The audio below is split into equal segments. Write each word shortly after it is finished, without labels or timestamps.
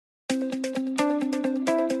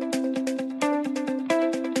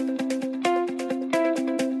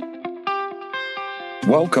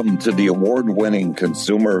Welcome to the award-winning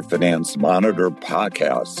Consumer Finance Monitor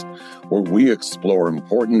podcast, where we explore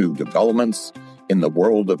important new developments in the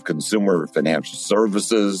world of consumer financial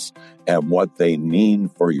services and what they mean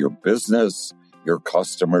for your business, your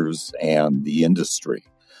customers, and the industry.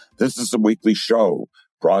 This is a weekly show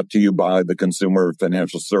brought to you by the Consumer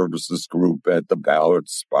Financial Services Group at the Ballard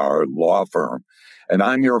Spahr Law Firm. And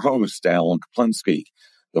I'm your host, Alan Kaplinski,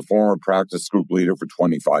 the former practice group leader for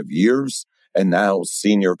 25 years and now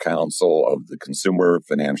senior counsel of the Consumer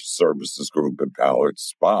Financial Services Group at Ballard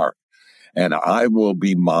Spahr. And I will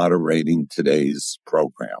be moderating today's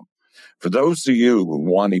program. For those of you who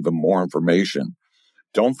want even more information,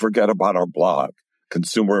 don't forget about our blog,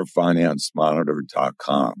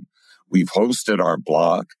 consumerfinancemonitor.com. We've hosted our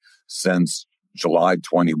blog since July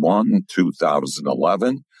 21,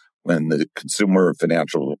 2011, when the Consumer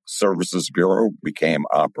Financial Services Bureau became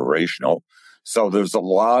operational. So there's a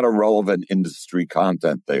lot of relevant industry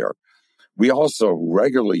content there. We also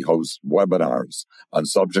regularly host webinars on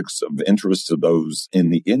subjects of interest to those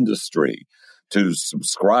in the industry. To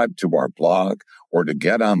subscribe to our blog or to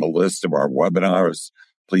get on the list of our webinars,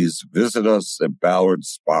 please visit us at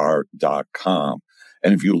ballardspahr.com.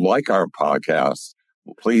 And if you like our podcast,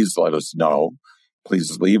 please let us know.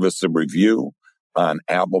 Please leave us a review on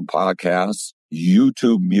Apple Podcasts,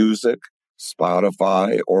 YouTube Music,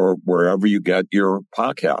 Spotify, or wherever you get your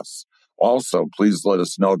podcasts. Also, please let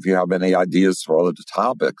us know if you have any ideas for other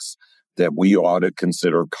topics that we ought to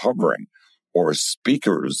consider covering or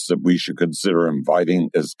speakers that we should consider inviting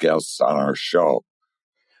as guests on our show.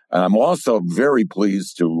 And I'm also very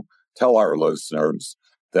pleased to tell our listeners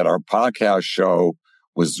that our podcast show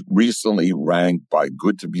was recently ranked by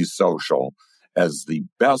Good to Be Social as the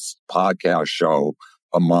best podcast show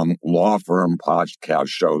among law firm podcast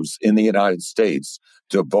shows in the United States,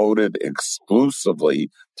 devoted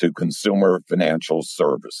exclusively to consumer financial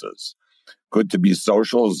services. Good to Be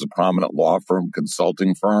Social is a prominent law firm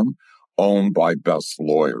consulting firm owned by Best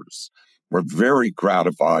Lawyers. We're very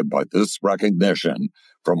gratified by this recognition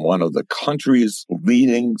from one of the country's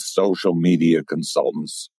leading social media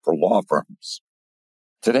consultants for law firms.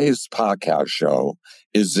 Today's podcast show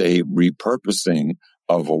is a repurposing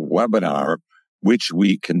of a webinar which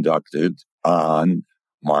we conducted on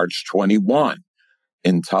March 21,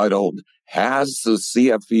 entitled, Has the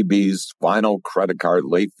CFPB's final credit card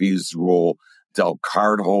late fees rule dealt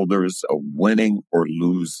cardholders a winning or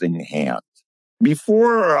losing hand?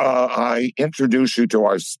 Before I introduce you to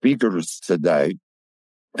our speakers today,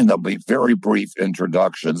 and there'll be very brief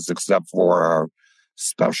introductions except for our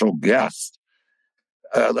special guest,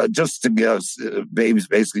 just to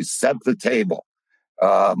basically set the table.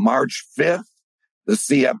 March 5th, the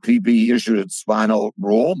CFPB issued its final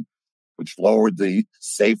rule, which lowered the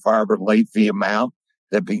safe harbor late fee amount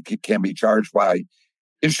that can be charged by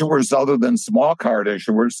issuers other than small card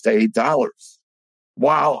issuers to $8.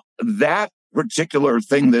 While that particular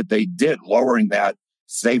thing that they did, lowering that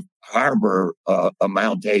safe harbor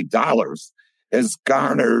amount to $8, has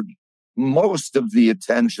garnered most of the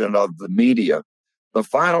attention of the media, the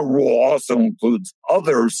final rule also includes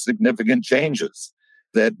other significant changes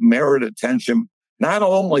that merit attention not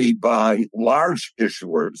only by large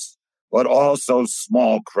issuers, but also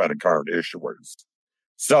small credit card issuers.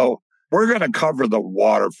 So we're going to cover the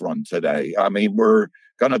waterfront today. I mean, we're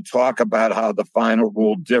going to talk about how the final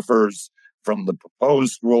rule differs from the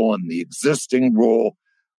proposed rule and the existing rule,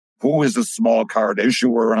 who is a small card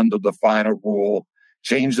issuer under the final rule,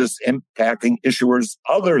 changes impacting issuers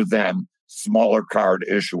other than smaller card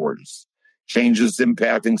issuers, changes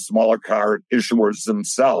impacting smaller card issuers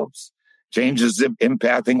themselves, changes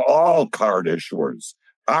impacting all card issuers,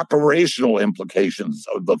 operational implications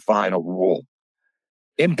of the final rule,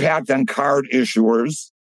 impact on card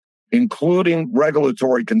issuers, including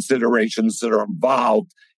regulatory considerations that are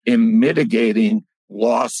involved in mitigating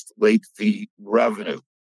lost late fee revenue.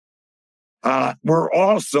 We're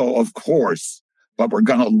also, of course, but we're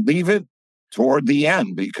going to leave it toward the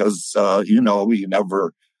end because, you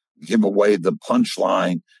never give away the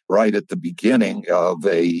punchline right at the beginning of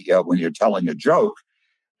when you're telling a joke.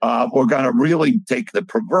 We're going to really take the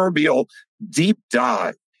proverbial deep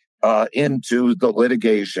dive into the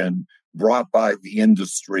litigation brought by the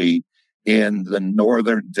industry in the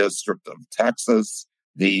Northern District of Texas,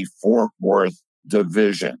 the Fort Worth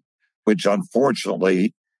Division, which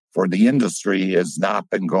unfortunately for the industry has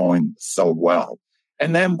not been going so well.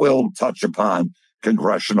 And then we'll touch upon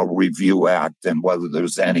Congressional Review Act and whether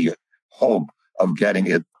there's any hope of getting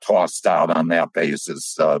it tossed out on that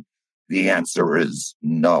basis. The answer is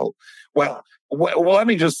no. Well, let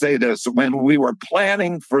me just say this. When we were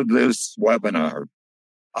planning for this webinar,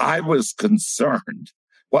 I was concerned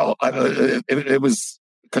Well, it was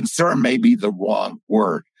concern, may be the wrong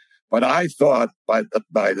word, but I thought by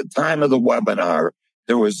the time of the webinar,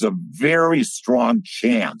 there was a very strong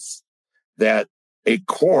chance that a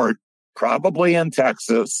court, probably in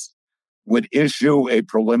Texas, would issue a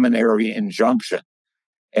preliminary injunction,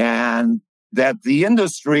 and that the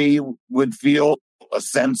industry would feel a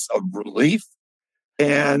sense of relief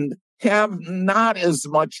and have not as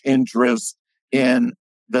much interest in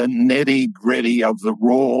the nitty gritty of the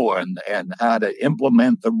rule and how to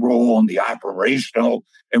implement the rule and the operational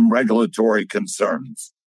and regulatory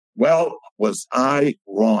concerns. Well, was I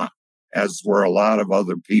wrong, as were a lot of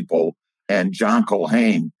other people, and John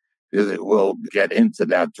Culhane will get into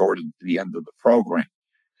that toward the end of the program.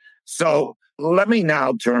 So let me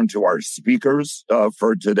now turn to our speakers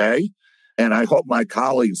for today, and I hope my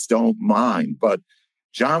colleagues don't mind, but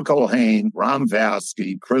John Culhane, Ron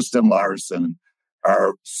Vasky, Kristen Larson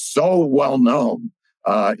are so well known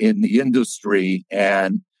in the industry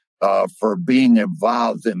and for being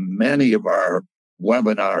involved in many of our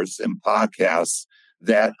webinars and podcasts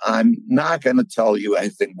that I'm not going to tell you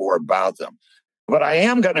anything more about them. But I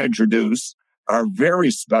am going to introduce our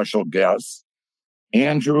very special guest,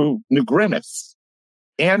 Andrew Nigrinis.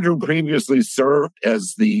 Andrew previously served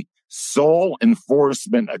as the sole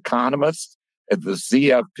enforcement economist at the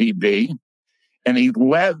CFPB, and he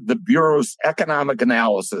led the Bureau's economic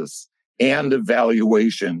analysis and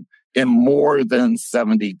evaluation in more than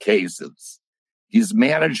 70 cases. He's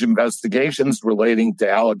managed investigations relating to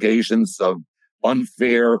allegations of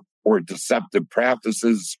unfair or deceptive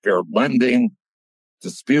practices, fair lending,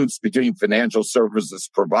 disputes between financial services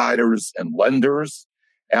providers and lenders,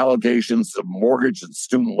 allegations of mortgage and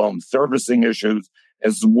student loan servicing issues,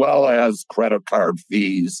 as well as credit card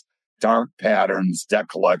fees, dark patterns, debt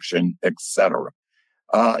collection, etc.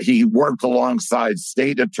 He worked alongside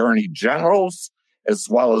state attorney generals, as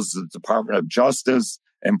well as the Department of Justice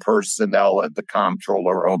and personnel at the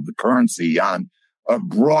Comptroller of the Currency on a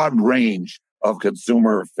broad range of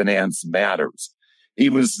consumer finance matters. He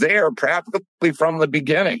was there practically from the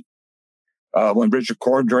beginning when Richard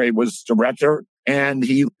Cordray was director, and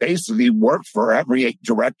he basically worked for every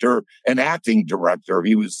director and acting director.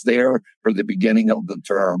 He was there for the beginning of the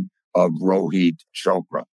term of Rohit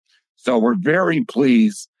Chopra. So we're very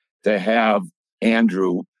pleased to have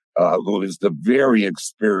Andrew, who is the very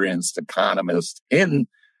experienced economist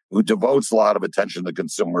who devotes a lot of attention to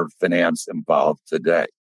consumer finance, involved today.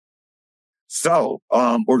 So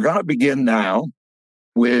we're going to begin now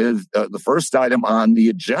with the first item on the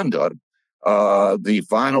agenda, the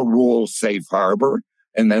final rule, safe harbor,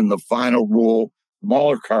 and then the final rule,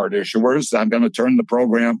 smaller card issuers. I'm going to turn the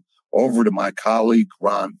program over to my colleague,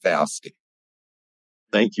 Ron Vasky.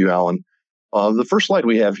 Thank you, Alan. The first slide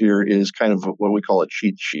we have here is kind of what we call a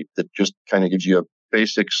cheat sheet that just kind of gives you a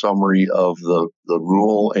basic summary of the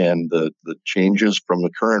rule and the changes from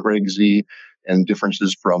the current Reg Z and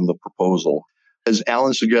differences from the proposal. As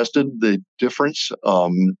Alan suggested, the difference,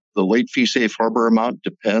 the late fee safe harbor amount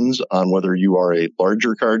depends on whether you are a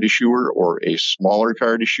larger card issuer or a smaller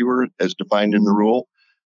card issuer as defined in the rule.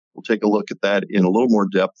 We'll take a look at that in a little more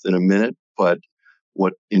depth in a minute, but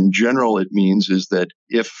what in general it means is that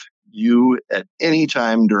if you at any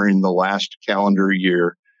time during the last calendar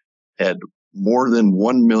year had more than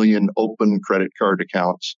 1 million open credit card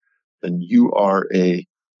accounts, then you are a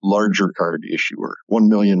larger card issuer, 1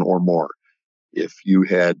 million or more. If you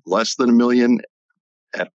had less than 1 million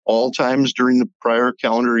at all times during the prior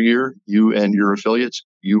calendar year, you and your affiliates,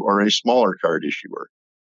 you are a smaller card issuer.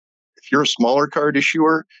 If you're a smaller card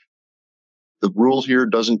issuer, the rule here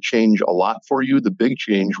doesn't change a lot for you. The big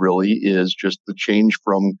change really is just the change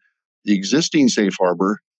from the existing safe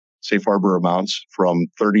harbor amounts from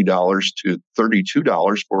 $30 to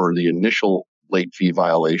 $32 for the initial late fee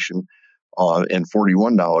violation, and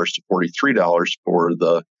 $41 to $43 for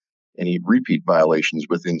any repeat violations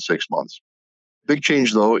within 6 months. Big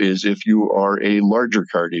change, though, is if you are a larger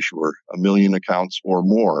card issuer, 1 million accounts or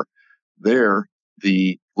more, there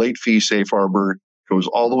the late fee safe harbor goes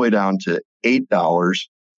all the way down to $8,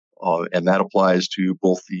 and that applies to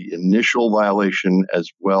both the initial violation as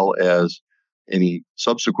well as any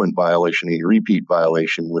subsequent violation, any repeat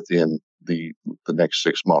violation within the next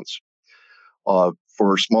 6 months.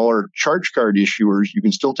 For smaller charge card issuers, you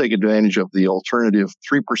can still take advantage of the alternative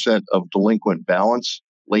 3% of delinquent balance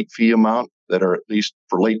late fee amount that are at least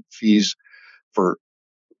for late fees that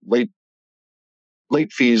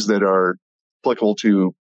are applicable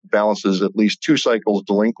to balances at least 2 cycles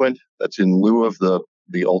delinquent. That's in lieu of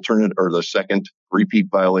the alternate or the second repeat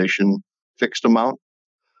violation fixed amount.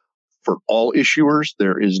 For all issuers,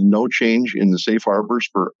 there is no change in the safe harbors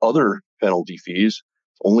for other penalty fees.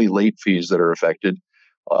 only late fees that are affected,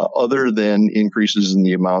 other than increases in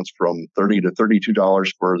the amounts from $30 to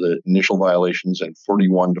 $32 for the initial violations and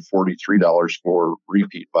 $41 to $43 for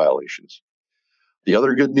repeat violations. The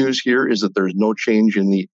other good news here is that there's no change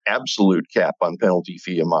in the absolute cap on penalty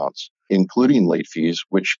fee amounts, including late fees,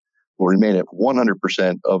 which will remain at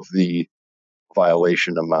 100% of the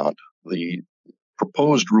violation amount. The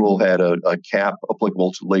proposed rule had a cap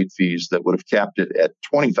applicable to late fees that would have capped it at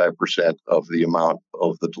 25% of the amount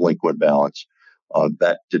of the delinquent balance.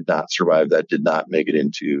 That did not survive. That did not make it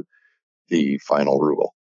into the final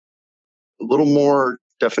rule. A little more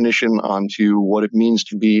definition onto what it means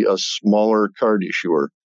to be a smaller card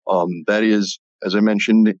issuer. That is, as I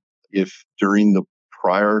mentioned, if during the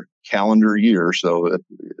prior calendar year, so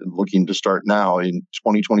looking to start now in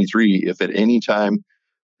 2023, if at any time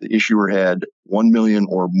the issuer had 1 million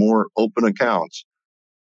or more open accounts,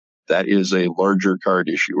 that is a larger card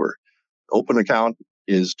issuer. Open account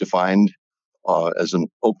is defined as an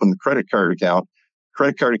open credit card account.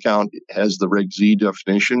 Credit card account has the Reg Z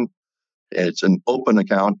definition. It's an open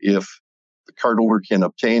account if the cardholder can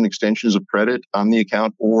obtain extensions of credit on the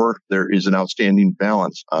account or there is an outstanding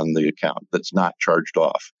balance on the account that's not charged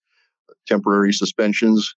off. Temporary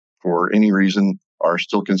suspensions for any reason are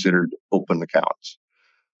still considered open accounts.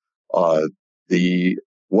 The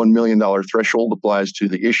 $1 million threshold applies to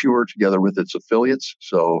the issuer together with its affiliates.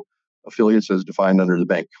 So affiliates as defined under the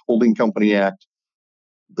Bank Holding Company Act,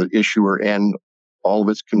 the issuer and all of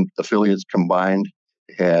its affiliates combined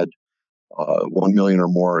had 1 million or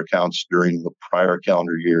more accounts during the prior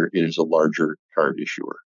calendar year. It is a larger card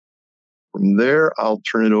issuer. From there, I'll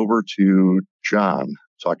turn it over to John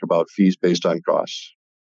to talk about fees based on costs.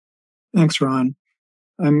 Thanks, Ron.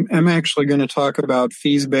 I'm actually going to talk about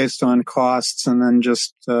fees based on costs, and then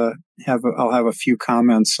just I'll have a few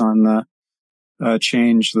comments on the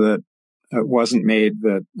change that wasn't made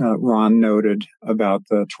that Ron noted about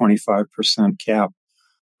the 25% cap.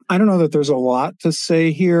 I don't know that there's a lot to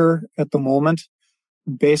say here at the moment.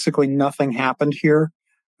 Basically, nothing happened here.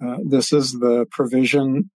 This is the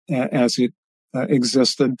provision as it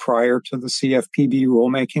existed prior to the CFPB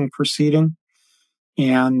rulemaking proceeding.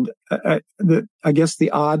 And I guess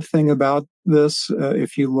the odd thing about this,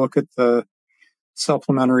 if you look at the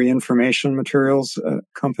supplementary information materials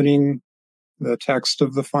accompanying the text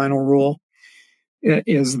of the final rule,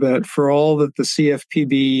 is that for all that the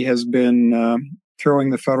CFPB has been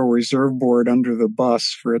throwing the Federal Reserve Board under the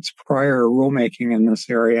bus for its prior rulemaking in this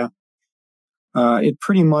area, it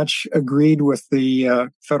pretty much agreed with the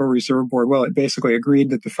Federal Reserve Board. Well, it basically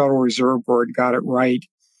agreed that the Federal Reserve Board got it right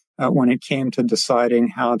when it came to deciding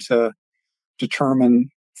how to determine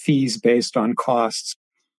fees based on costs.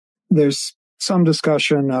 There's some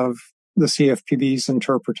discussion of the CFPB's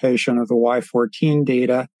interpretation of the Y14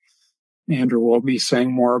 data. Andrew will be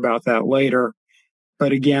saying more about that later.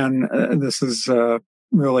 But again, this is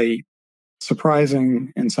really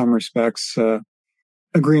surprising in some respects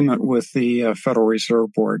agreement with the Federal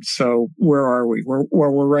Reserve Board. So where are we?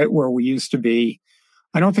 We're right where we used to be.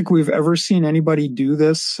 I don't think we've ever seen anybody do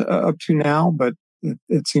this up to now, but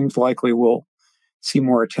it seems likely we'll see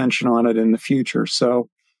more attention on it in the future. So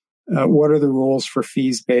what are the rules for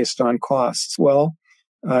fees based on costs? Well,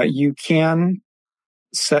 you can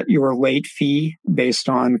set your late fee based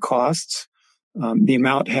on costs. The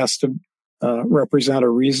amount has to represent a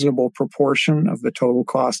reasonable proportion of the total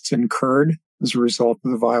costs incurred as a result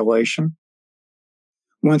of the violation.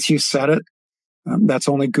 Once you set it, that's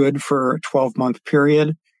only good for a 12-month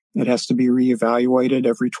period. It has to be reevaluated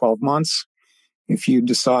every 12 months. If you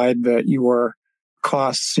decide that your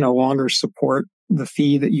costs no longer support the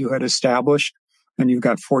fee that you had established, then you've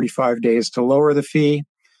got 45 days to lower the fee.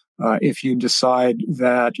 If you decide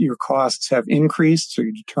that your costs have increased, so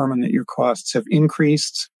you determine that your costs have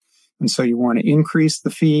increased, and so you want to increase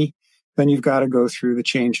the fee, then you've got to go through the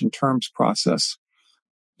change in terms process.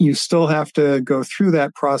 You still have to go through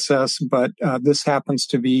that process, but this happens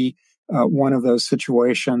to be one of those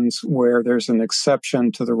situations where there's an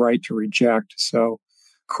exception to the right to reject. So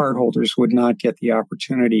cardholders would not get the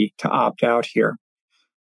opportunity to opt out here.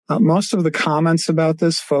 Most of the comments about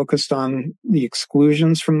this focused on the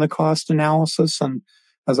exclusions from the cost analysis. And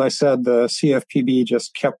as I said, the CFPB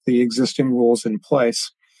just kept the existing rules in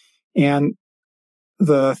place. And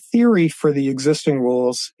the theory for the existing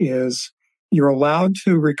rules is you're allowed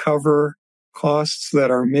to recover costs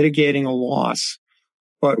that are mitigating a loss,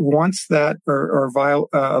 but once that, or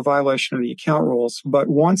a violation of the account rules, but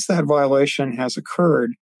once that violation has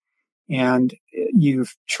occurred and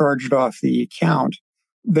you've charged off the account,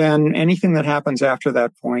 then anything that happens after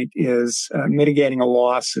that point is mitigating a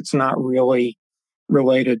loss. It's not really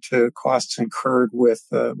related to costs incurred with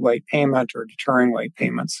late payment or deterring late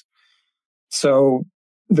payments. So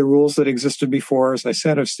the rules that existed before, as I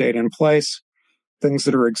said, have stayed in place. Things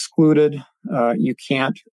that are excluded, you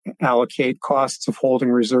can't allocate costs of holding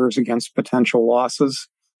reserves against potential losses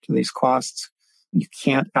to these costs. You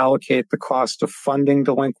can't allocate the cost of funding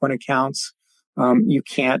delinquent accounts. You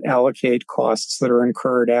can't allocate costs that are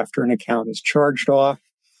incurred after an account is charged off.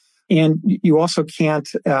 And you also can't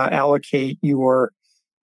allocate your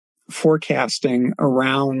forecasting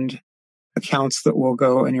around accounts that will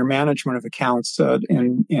go in your management of accounts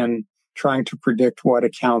in trying to predict what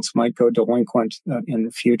accounts might go delinquent in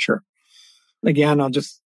the future. Again, I'll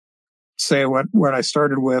just say what I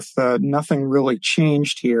started with. Nothing really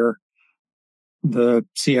changed here. The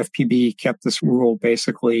CFPB kept this rule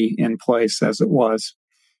basically in place as it was.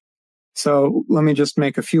 So let me just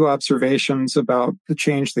make a few observations about the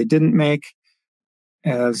change they didn't make.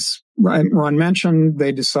 As Ron mentioned,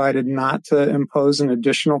 they decided not to impose an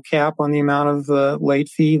additional cap on the amount of the late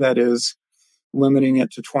fee, that is, limiting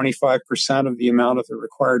it to 25% of the amount of the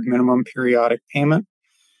required minimum periodic payment.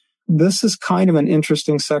 This is kind of an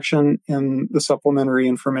interesting section in the supplementary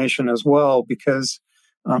information as well, because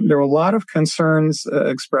there are a lot of concerns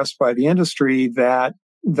expressed by the industry that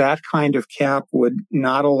that kind of cap would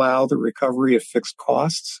not allow the recovery of fixed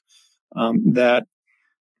costs, that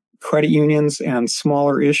credit unions and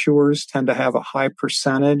smaller issuers tend to have a high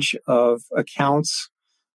percentage of accounts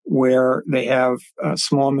where they have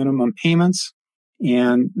small minimum payments,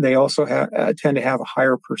 and they also tend to have a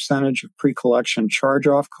higher percentage of pre-collection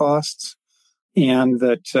charge-off costs, and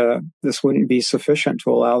that this wouldn't be sufficient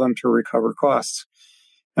to allow them to recover costs.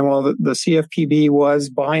 And while the CFPB was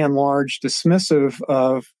by and large dismissive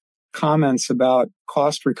of comments about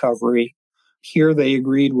cost recovery, here they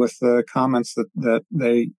agreed with the comments that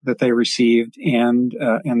they received and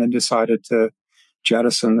then decided to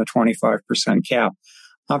jettison the 25% cap.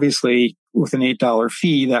 Obviously, with an $8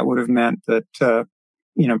 fee, that would have meant that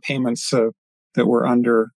payments that were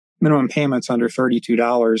under minimum payments under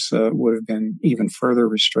 $32 would have been even further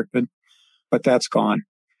restricted, but that's gone.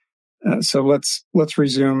 So let's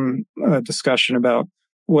resume a discussion about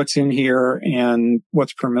what's in here and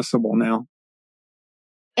what's permissible now.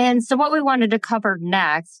 And so what we wanted to cover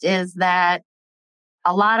next is that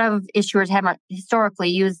a lot of issuers haven't historically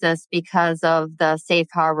used this because of the safe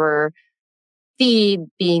harbor fee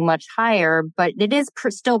being much higher, but it is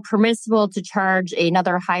still permissible to charge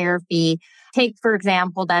another higher fee. Take, for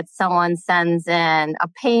example, that someone sends in a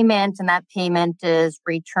payment and that payment is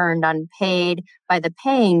returned unpaid by the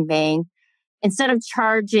paying bank. Instead of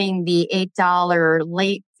charging the $8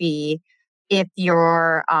 late fee, if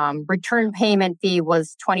your return payment fee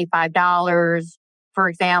was $25, for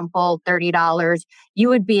example, $30, you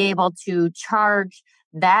would be able to charge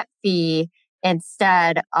that fee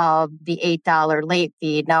instead of the $8 late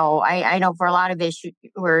fee. Now, I know for a lot of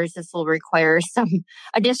issuers, this will require some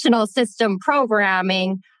additional system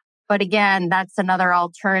programming. But again, that's another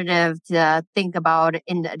alternative to think about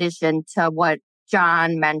in addition to what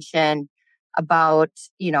John mentioned about,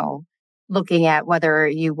 looking at whether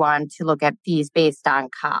you want to look at fees based on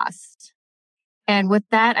cost. And with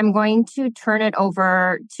that, I'm going to turn it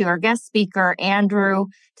over to our guest speaker, Andrew,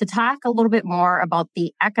 to talk a little bit more about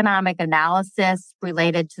the economic analysis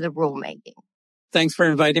related to the rulemaking. Thanks for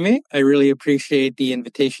inviting me. I really appreciate the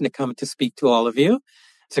invitation to come to speak to all of you.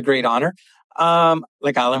 It's a great honor.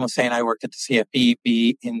 Like Alan was saying, I worked at the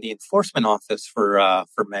CFPB in the enforcement office for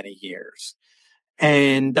many years.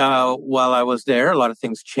 And while I was there, a lot of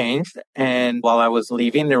things changed. And while I was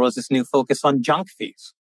leaving, there was this new focus on junk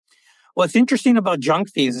fees. What's interesting about junk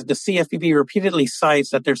fees is the CFPB repeatedly cites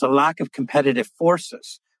that there's a lack of competitive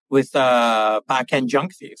forces with back-end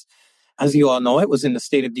junk fees. As you all know, it was in the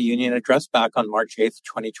State of the Union address back on March 8th,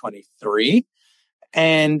 2023.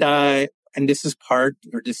 And this is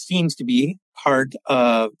this seems to be part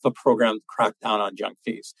of the program to crack down on junk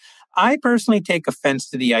fees. I personally take offense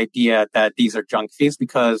to the idea that these are junk fees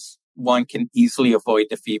because one can easily avoid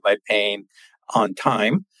the fee by paying on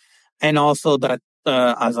time. And also that,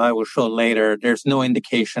 as I will show later, there's no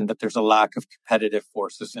indication that there's a lack of competitive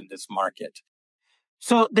forces in this market.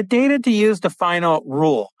 So the data to use the final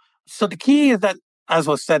rule. So the key is that, as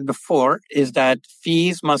was said before, is that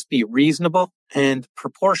fees must be reasonable and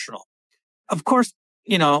proportional. Of course,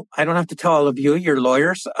 I don't have to tell all of you, you're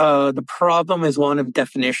lawyers. The problem is one of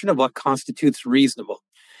definition of what constitutes reasonable.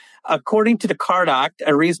 According to the Card Act,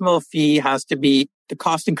 a reasonable fee has to be the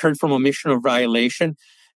cost incurred from omission or violation,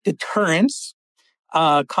 deterrence,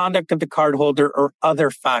 conduct of the cardholder, or other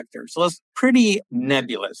factors. So it's pretty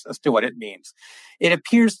nebulous as to what it means. It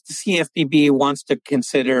appears the CFPB wants to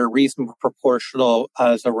consider reasonable proportional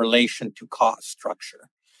as a relation to cost structure.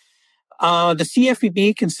 The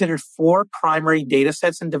CFPB considered 4 primary data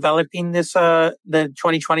sets in developing this, the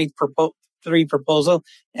 2023 proposal.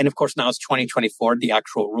 And of course, now it's 2024, the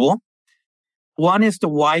actual rule. One is the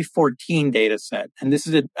Y14 data set. And this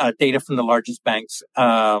is data from the largest banks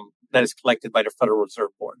that is collected by the Federal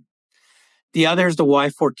Reserve Board. The other is the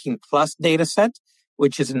Y14 plus data set,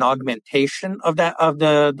 which is an augmentation of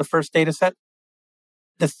the first data set.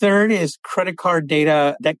 The third is credit card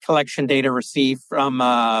data, debt collection data received from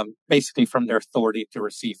basically from their authority to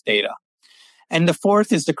receive data. And the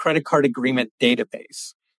fourth is the credit card agreement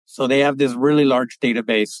database. So they have this really large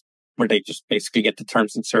database where they just basically get the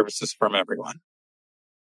terms and services from everyone.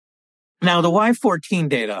 Now, the Y14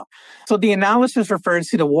 data. So the analysis refers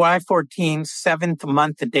to the Y14 7th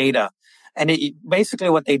month data. And basically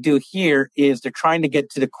what they do here is they're trying to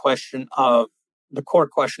get to the core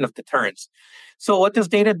question of deterrence. So what this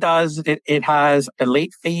data does, it has a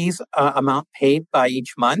late fees amount paid by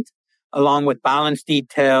each month, along with balance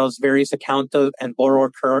details, various account and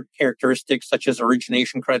borrower characteristics such as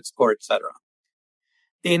origination, credit score, etc.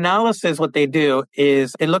 The analysis, what they do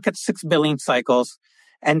is they look at 6 billing cycles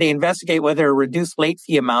and they investigate whether a reduced late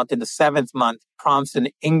fee amount in the 7th month prompts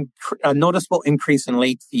a noticeable increase in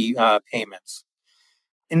late fee payments.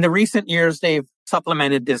 In the recent years, they've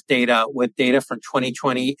supplemented this data with data from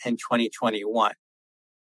 2020 and 2021.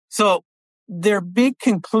 So their big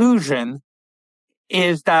conclusion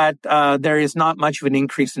is that there is not much of an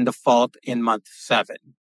increase in default in month 7.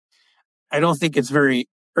 I don't think it's very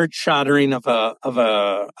earth-shattering of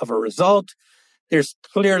a result. There's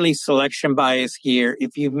clearly selection bias here.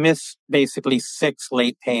 If you miss basically 6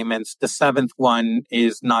 late payments, the 7th one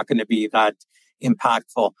is not going to be that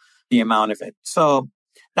impactful, the amount of it. So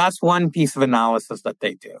that's one piece of analysis that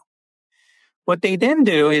they do. What they then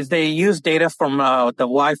do is they use data from the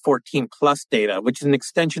Y14 plus data, which is an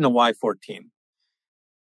extension of Y14.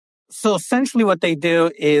 So essentially what they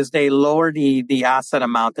do is they lower the asset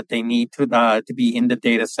amount that they need to be in the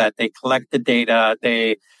data set. They collect the data.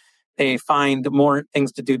 They find more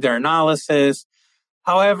things to do their analysis.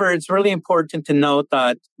 However, it's really important to note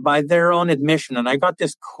that by their own admission, and I got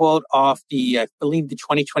this quote off I believe the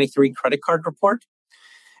 2023 credit card report,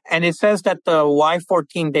 and it says that the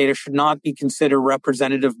Y14 data should not be considered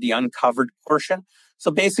representative of the uncovered portion. So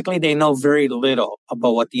basically, they know very little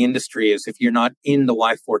about what the industry is if you're not in the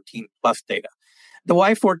Y14 plus data. The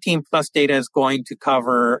Y14 plus data is going to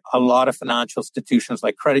cover a lot of financial institutions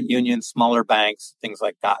like credit unions, smaller banks, things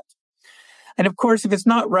like that. And of course, if it's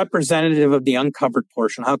not representative of the uncovered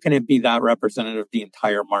portion, how can it be that representative of the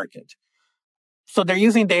entire market? So they're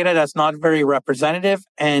using data that's not very representative,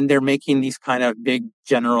 and they're making these kind of big,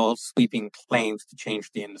 general, sweeping claims to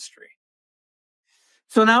change the industry.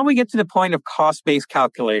 So now we get to the point of cost-based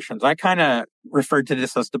calculations. I kind of refer to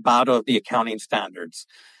this as the battle of the accounting standards.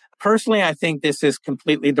 Personally, I think this is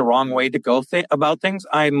completely the wrong way to go about things.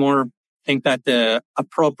 I more think that the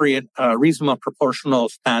appropriate, reasonable, proportional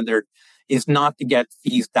standard is not to get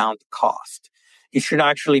fees down to cost. It should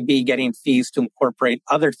actually be getting fees to incorporate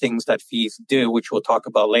other things that fees do, which we'll talk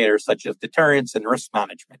about later, such as deterrence and risk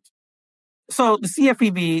management. So the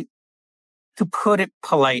CFPB, to put it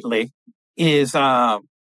politely, is, and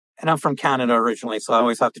I'm from Canada originally, so I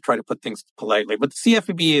always have to try to put things politely, but the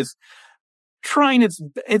CFPB is trying,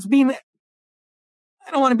 it's being,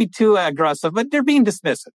 I don't want to be too aggressive, but they're being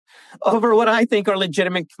dismissive over what I think are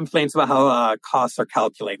legitimate complaints about how costs are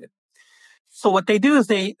calculated. So what they do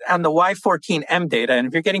is on the Y14M data, and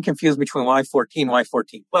if you're getting confused between Y14,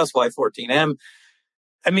 Y14 plus, Y14M,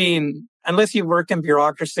 I mean, unless you work in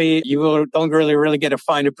bureaucracy, you don't really get a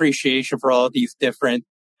fine appreciation for all of these different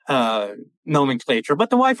nomenclature. But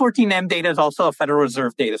the Y14M data is also a Federal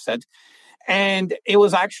Reserve data set. And it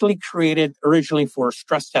was actually created originally for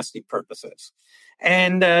stress testing purposes.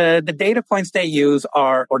 And the data points they use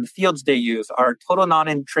or the fields they use are total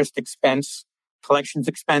non-interest expense, collections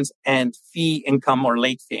expense, and fee income or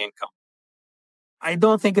late fee income. I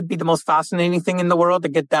don't think it'd be the most fascinating thing in the world to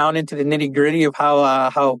get down into the nitty-gritty of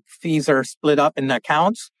how fees are split up in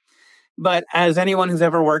accounts. But as anyone who's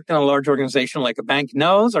ever worked in a large organization like a bank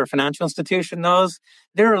knows, or a financial institution knows,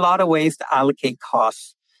 there are a lot of ways to allocate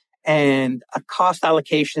costs. And a cost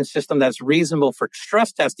allocation system that's reasonable for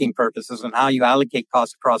stress testing purposes and how you allocate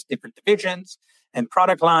costs across different divisions and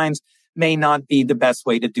product lines may not be the best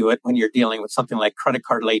way to do it when you're dealing with something like credit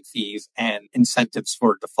card late fees and incentives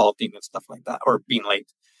for defaulting and stuff like that, or being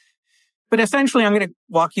late. But essentially, I'm going to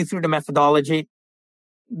walk you through the methodology.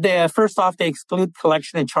 First off, they exclude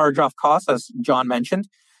collection and charge-off costs, as John mentioned,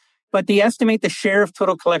 but they estimate the share of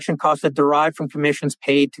total collection costs that derive from commissions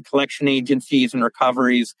paid to collection agencies and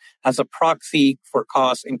recoveries as a proxy for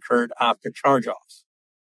costs incurred after charge-offs.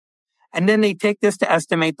 And then they take this to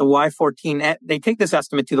estimate the Y14, they take this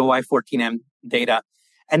estimate to the Y14M data,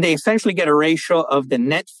 and they essentially get a ratio of the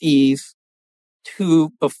net fees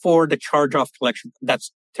to before the charge-off collection.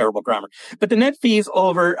 That's terrible grammar. But the net fees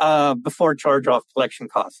over before charge-off collection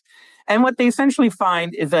costs. And what they essentially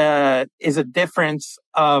find is a difference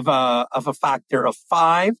of a factor of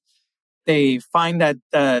 5. They find that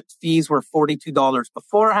the fees were $42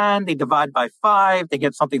 beforehand. They divide by 5. They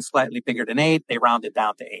get something slightly bigger than 8. They round it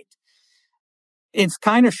down to 8. It's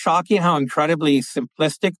kind of shocking how incredibly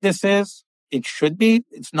simplistic this is. It should be.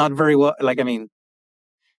 It's not very well,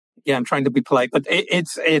 I'm trying to be polite, but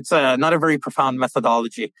it's not a very profound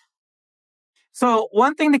methodology. So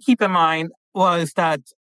one thing to keep in mind was that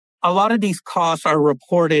a lot of these costs are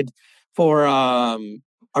reported in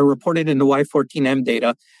the Y14M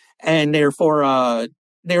data, and therefore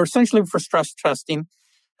they're essentially for stress testing.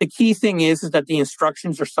 The key thing is that the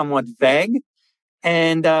instructions are somewhat vague,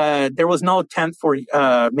 and there was no attempt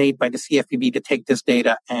made by the CFPB to take this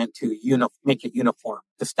data and to make it uniform,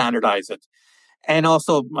 to standardize it. And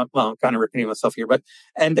also, I'm kind of repeating myself here,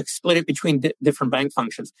 and to split it between different bank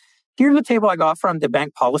functions. Here's a table I got from the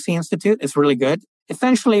Bank Policy Institute. It's really good.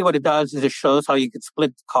 Essentially, what it does is it shows how you could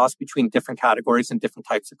split costs between different categories and different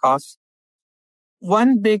types of costs.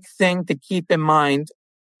 One big thing to keep in mind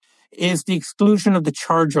is the exclusion of the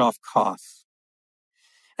charge-off costs.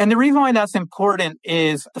 And the reason why that's important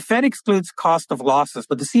is the Fed excludes cost of losses,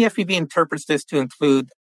 but the CFPB interprets this to include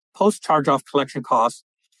post-charge-off collection costs,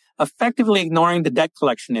 effectively ignoring the debt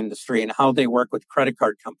collection industry and how they work with credit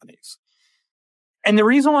card companies. And the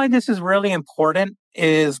reason why this is really important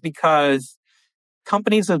is because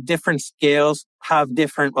companies of different scales have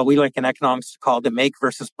different, what we like in economics to call the make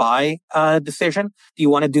versus buy decision. Do you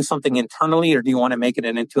want to do something internally or do you want to make it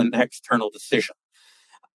into an external decision?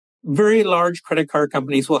 Very large credit card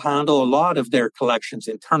companies will handle a lot of their collections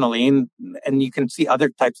internally, and you can see other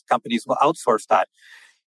types of companies will outsource that.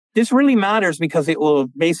 This really matters because it will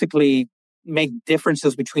basically make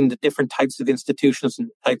differences between the different types of institutions and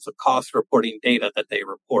types of cost reporting data that they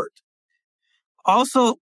report.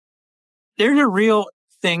 Also, there's a real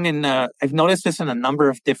thing I've noticed this in a number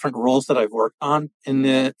of different roles that I've worked on in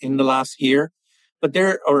the last year,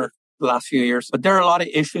 last few years, but there are a lot of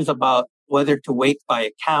issues about whether to weight by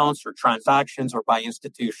accounts or transactions or by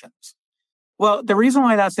institutions. Well, the reason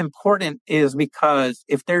why that's important is because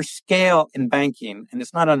if there's scale in banking, and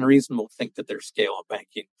it's not unreasonable to think that there's scale in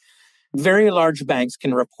banking, very large banks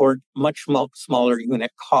can report much smaller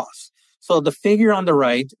unit costs. So the figure on the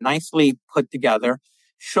right, nicely put together,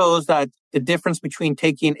 shows that the difference between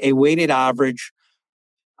taking a weighted average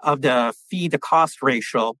of the fee to cost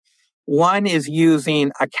ratio, one is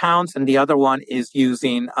using accounts and the other one is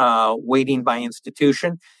using weighting by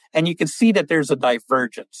institution. And you can see that there's a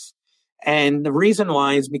divergence. And the reason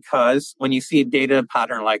why is because when you see a data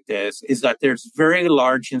pattern like this is that there's very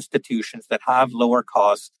large institutions that have lower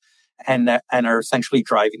costs and are essentially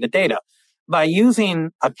driving the data. By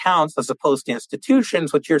using accounts as opposed to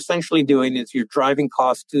institutions, what you're essentially doing is you're driving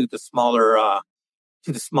costs to the smaller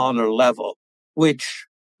level, which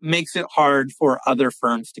makes it hard for other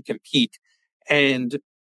firms to compete. And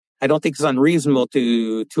I don't think it's unreasonable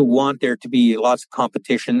to want there to be lots of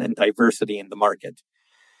competition and diversity in the market.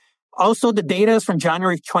 Also, the data is from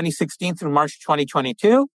January 2016 through March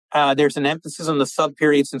 2022. There's an emphasis on the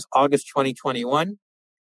sub-period since August 2021.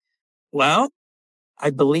 Well, I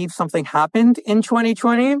believe something happened in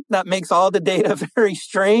 2020 that makes all the data very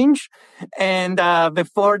strange. And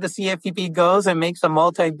before the CFPB goes and makes a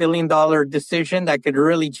multi-billion-dollar decision that could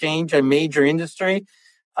really change a major industry,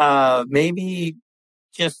 maybe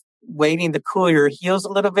just waiting to cool your heels a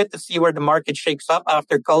little bit to see where the market shakes up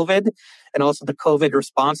after COVID, and also the COVID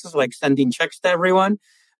responses, like sending checks to everyone,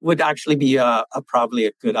 would actually be probably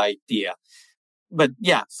a good idea. But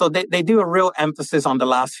yeah, so they do a real emphasis on the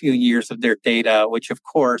last few years of their data, which of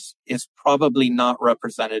course is probably not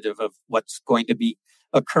representative of what's going to be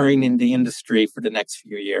occurring in the industry for the next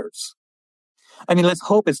few years. I mean, let's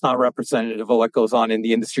hope it's not representative of what goes on in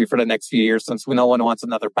the industry for the next few years, since no one wants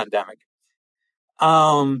another pandemic.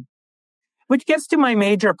 Which gets to my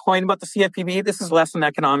major point about the CFPB. This is less an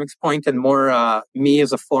economics point and more me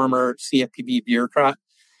as a former CFPB bureaucrat.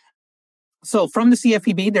 So from the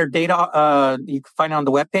CFPB, their data, you can find it on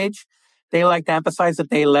the webpage. They like to emphasize that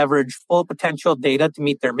they leverage full potential data to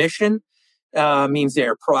meet their mission. Means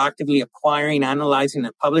they're proactively acquiring, analyzing,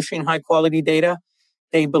 and publishing high quality data.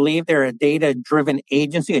 They believe they're a data-driven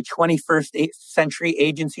agency, a 21st century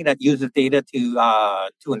agency that uses data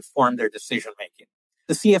to inform their decision-making.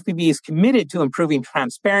 The CFPB is committed to improving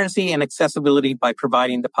transparency and accessibility by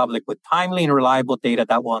providing the public with timely and reliable data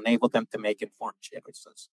that will enable them to make informed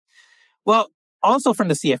choices. Well, also from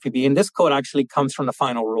the CFPB, and this quote actually comes from the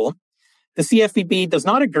final rule, the CFPB does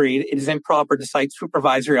not agree it is improper to cite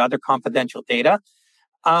supervisory or other confidential data.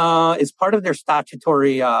 It's part of their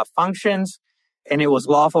statutory functions, and it was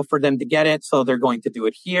lawful for them to get it, so they're going to do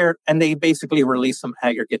it here. And they basically release some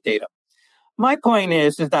aggregate data. My point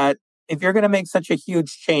is that if you're going to make such a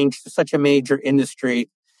huge change to such a major industry,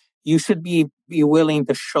 you should be willing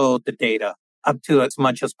to show the data up to as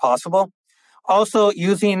much as possible. Also,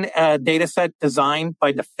 using a data set designed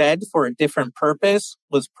by the Fed for a different purpose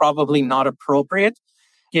was probably not appropriate,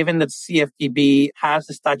 given that CFPB has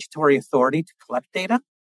the statutory authority to collect data.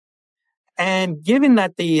 And given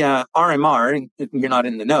that the RMR, you're not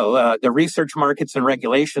in the know, the Research Markets and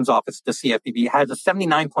Regulations Office of the CFPB has a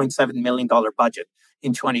 $79.7 million budget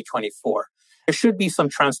in 2024. There should be some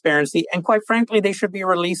transparency. And quite frankly, they should be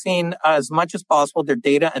releasing as much as possible their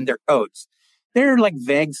data and their codes. There are like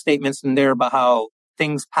vague statements in there about how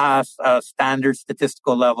things pass standard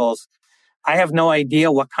statistical levels. I have no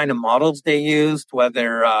idea what kind of models they used,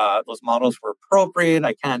 whether those models were appropriate.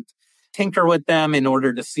 I can't tinker with them in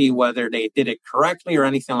order to see whether they did it correctly or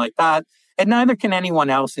anything like that. And neither can anyone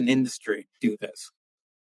else in industry do this.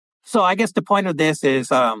 So I guess the point of this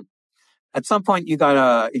is at some point you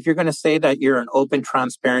gotta, if you're going to say that you're an open,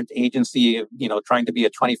 transparent agency, trying to be a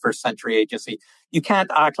 21st century agency, you can't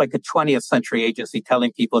act like a 20th century agency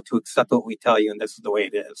telling people to accept what we tell you and this is the way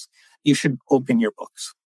it is. You should open your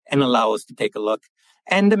books and allow us to take a look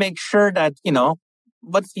and to make sure that,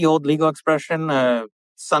 what's the old legal expression?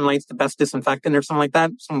 Sunlight's the best disinfectant or something like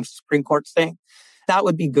that, some Supreme Court saying. That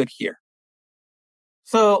would be good here.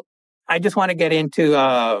 So I just want to get into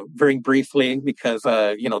very briefly because,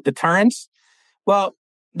 deterrence. Well,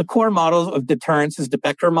 the core model of deterrence is the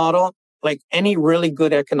Becker model. Like any really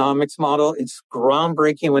good economics model, it's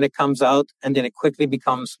groundbreaking when it comes out, and then it quickly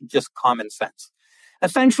becomes just common sense.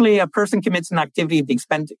 Essentially, a person commits an activity if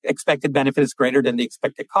the expected benefit is greater than the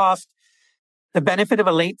expected cost. The benefit of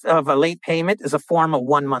a late payment is a form of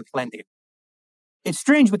 1 month lending. It's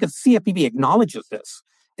strange because CFPB acknowledges this.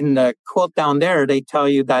 In the quote down there, they tell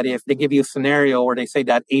you that if they give you a scenario where they say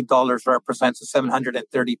that $8 represents a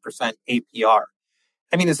 730% APR.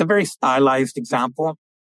 I mean, it's a very stylized example,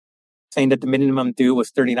 saying that the minimum due was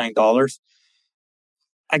 $39.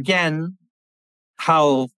 Again,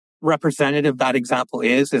 how representative that example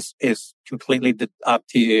is completely up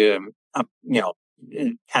to,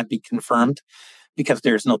 it can't be confirmed because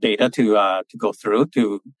there's no data to go through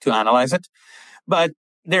to analyze it. But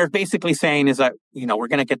they're basically saying is that, we're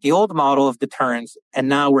going to get the old model of deterrence and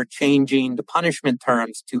now we're changing the punishment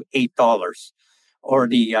terms to $8 or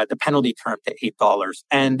the penalty term to $8.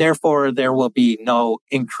 And therefore there will be no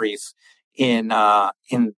increase in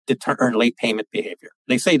late payment behavior.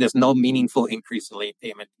 They say there's no meaningful increase in late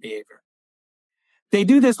payment behavior. They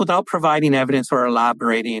do this without providing evidence or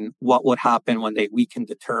elaborating what would happen when they weaken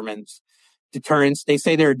deterrence. They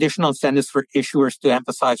say there are additional incentives for issuers to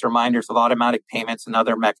emphasize reminders of automatic payments and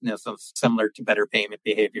other mechanisms similar to better payment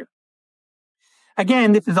behavior.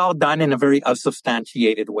 Again, this is all done in a very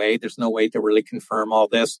unsubstantiated way. There's no way to really confirm all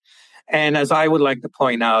this. And as I would like to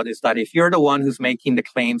point out is that if you're the one who's making the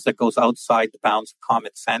claims that goes outside the bounds of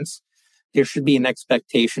common sense, there should be an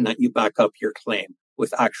expectation that you back up your claim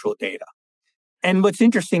with actual data. And what's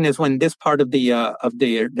interesting is when this part of their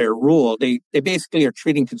rule, they basically are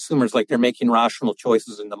treating consumers like they're making rational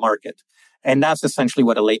choices in the market. And that's essentially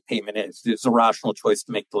what a late payment is. It's a rational choice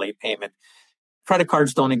to make the late payment. Credit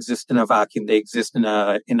cards don't exist in a vacuum. They exist in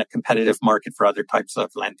a competitive market for other types of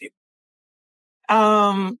lending.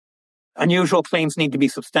 Unusual claims need to be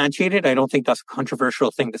substantiated. I don't think that's a controversial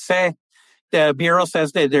thing to say. The Bureau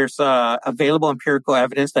says that there's available empirical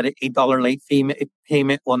evidence that an $8 late fee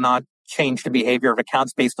payment will not change the behavior of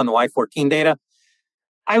accounts based on the Y14 data.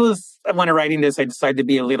 When writing this, I decided to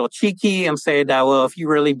be a little cheeky and say that, well, if you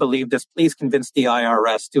really believe this, please convince the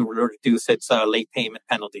IRS to reduce its late payment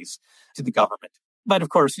penalties to the government. But of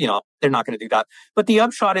course, they're not going to do that. But the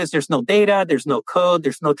upshot is there's no data, there's no code,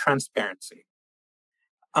 there's no transparency.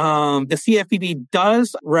 The CFPB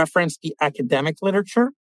does reference the academic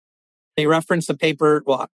literature. They reference a paper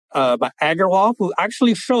by Agarwal, who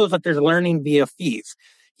actually shows that there's learning via fees.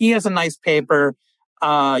 He has a nice paper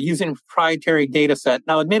using a proprietary data set.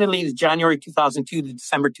 Now, admittedly, it's January 2002 to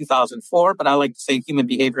December 2004, but I like to say human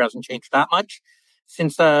behavior hasn't changed that much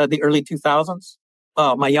since the early 2000s.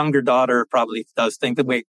 My younger daughter probably does think that,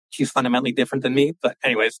 wait, she's fundamentally different than me. But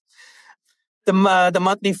anyways, the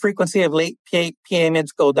monthly frequency of late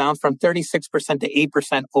payments go down from 36% to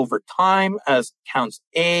 8% over time as accounts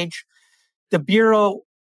age. The Bureau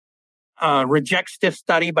rejects this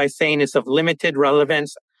study by saying it's of limited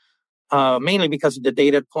relevance, mainly because of the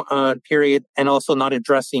data period and also not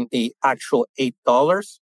addressing the actual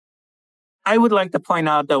 $8. I would like to point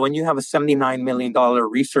out that when you have a $79 million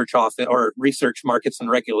research office or research markets and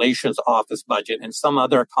regulations office budget, and some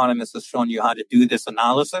other economist has shown you how to do this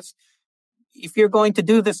analysis, if you're going to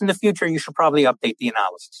do this in the future, you should probably update the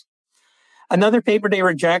analysis. Another paper they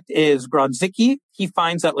reject is Grodzicki. He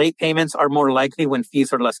finds that late payments are more likely when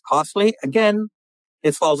fees are less costly. Again,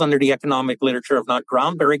 this falls under the economic literature of not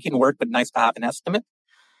groundbreaking work, but nice to have an estimate.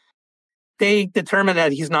 They determined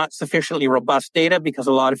that he's not sufficiently robust data because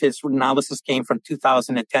a lot of his analysis came from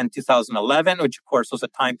 2010, 2011, which of course was a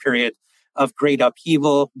time period of great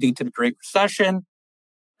upheaval due to the Great Recession.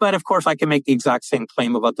 But of course, I can make the exact same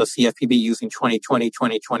claim about the CFPB using 2020,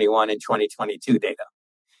 2021, and 2022 data.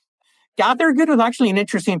 Gathergood was actually an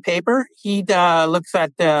interesting paper. He looks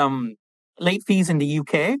at late fees in the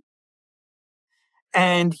UK.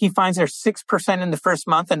 And he finds they're 6% in the first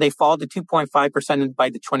month and they fall to 2.5% by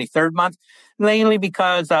the 23rd month, mainly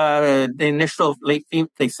because the initial late fee,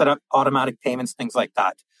 they set up automatic payments, things like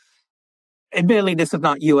that. Admittedly, this is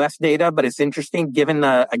not U.S. data, but it's interesting given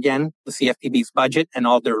the CFPB's budget and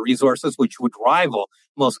all their resources, which would rival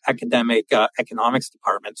most academic economics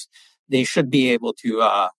departments. They should be able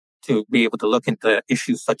to look into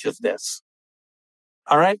issues such as this.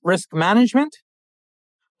 All right, risk management.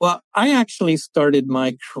 Well, I actually started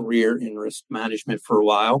my career in risk management for a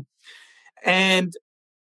while. And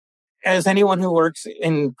as anyone who works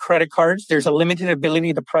in credit cards, there's a limited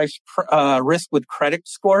ability to price risk with credit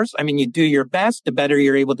scores. I mean, you do your best, the better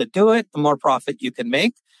you're able to do it, the more profit you can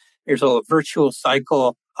make. There's a virtuous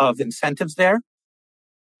cycle of incentives there.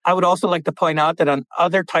 I would also like to point out that on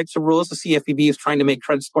other types of rules, the CFPB is trying to make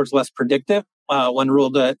credit scores less predictive. One rule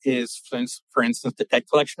that is, for instance, the debt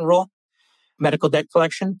collection rule. Medical debt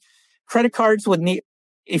collection. Credit cards would need,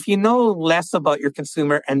 if you know less about your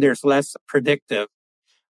consumer and there's less predictive,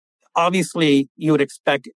 obviously you would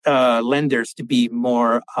expect lenders to be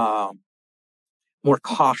more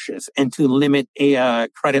cautious and to limit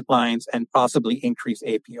credit lines and possibly increase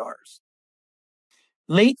APRs.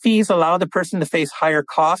 Late fees allow the person to face higher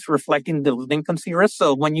costs, reflecting the delinquency risk.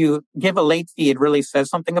 So when you give a late fee, it really says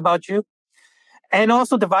something about you. And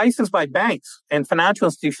also devices by banks and financial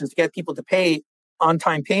institutions to get people to pay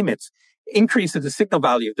on-time payments increases the signal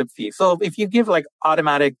value of the fee. So if you give like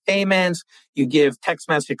automatic payments, you give text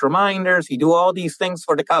message reminders, you do all these things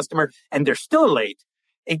for the customer and they're still late,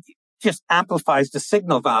 it just amplifies the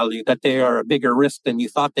signal value that they are a bigger risk than you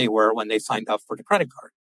thought they were when they signed up for the credit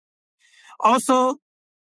card. Also,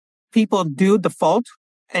 people do default.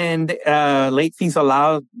 And late fees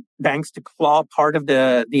allow banks to claw part of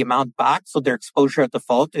the amount back, so their exposure at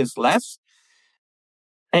default is less.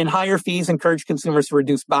 And higher fees encourage consumers to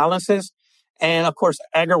reduce balances. And of course,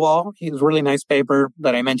 Agarwal, his really nice paper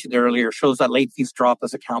that I mentioned earlier, shows that late fees drop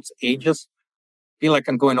as accounts ages. I feel like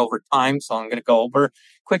I'm going over time, so I'm going to go over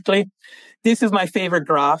quickly. This is my favorite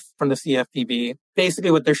graph from the CFPB.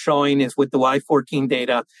 Basically, what they're showing is with the Y14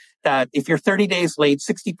 data that if you're 30 days late,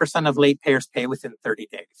 60% of late payers pay within 30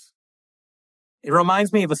 days. It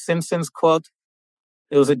reminds me of a Simpsons quote.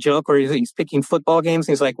 It was a joke where he's picking football games.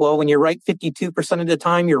 He's like, well, when you're right 52% of the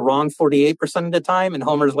time, you're wrong 48% of the time. And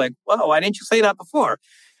Homer's like, well, why didn't you say that before?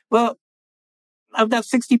 Well, of that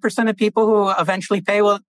 60% of people who eventually pay,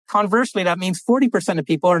 well, conversely, that means 40% of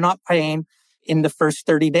people are not paying in the first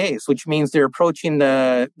 30 days, which means they're approaching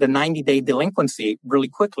the 90-day delinquency really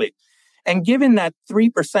quickly. And given that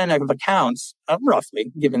 3% of accounts,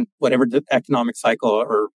 roughly, given whatever the economic cycle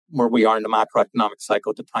or where we are in the macroeconomic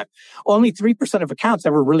cycle at the time, only 3% of accounts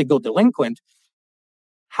ever really go delinquent.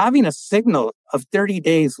 Having a signal of 30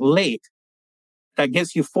 days late that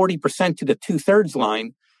gets you 40% to the 2/3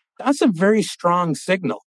 line, that's a very strong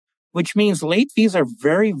signal, which means late fees are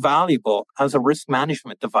very valuable as a risk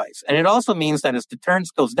management device. And it also means that as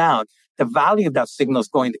deterrence goes down, the value of that signal is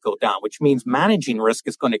going to go down, which means managing risk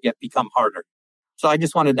is going to become harder. So I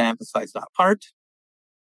just wanted to emphasize that part.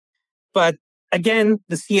 But again,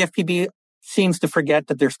 the CFPB seems to forget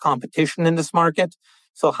that there's competition in this market.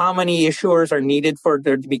 So how many issuers are needed for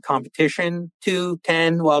there to be competition? 2,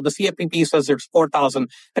 10? Well, the CFPB says there's 4,000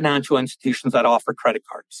 financial institutions that offer credit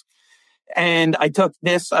cards. And I took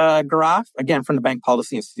this graph, again, from the Bank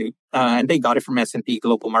Policy Institute, and they got it from S&P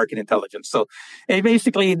Global Market Intelligence. So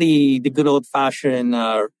basically the good old-fashioned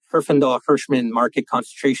Herfindahl-Hirschman Market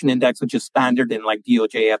Concentration Index, which is standard in like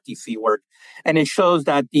DOJ, FTC work. And it shows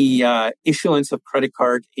that the issuance of credit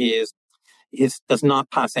card does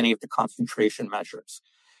not pass any of the concentration measures.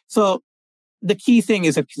 So the key thing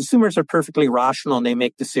is if consumers are perfectly rational and they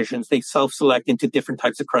make decisions, they self-select into different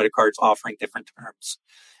types of credit cards offering different terms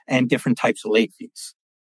and different types of late fees.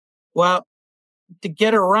 Well, to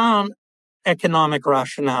get around economic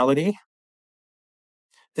rationality,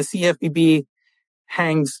 the CFPB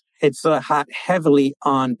hangs its hat heavily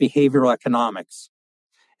on behavioral economics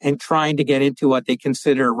and trying to get into what they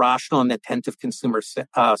consider rational and attentive consumer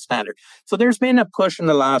standard. So there's been a push in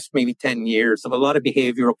the last maybe 10 years of a lot of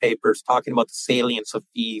behavioral papers talking about the salience of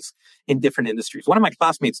fees in different industries. One of my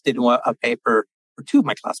classmates did a paper, or two of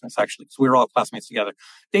my classmates actually, because we were all classmates together.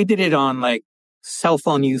 They did it on like cell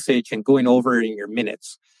phone usage and going over it in your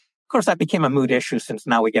minutes. Of course, that became a moot issue since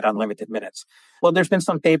now we get unlimited minutes. Well, there's been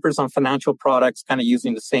some papers on financial products kind of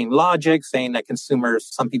using the same logic, saying that consumers,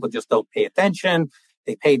 some people just don't pay attention.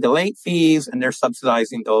 They pay the late fees and they're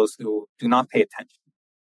subsidizing those who do not pay attention.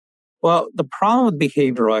 Well, the problem with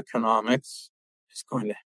behavioral economics, is going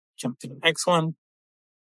to jump to the next one,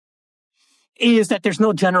 is that there's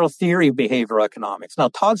no general theory of behavioral economics. Now,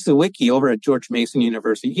 Todd Zywicki over at George Mason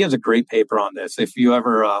University, he has a great paper on this. If you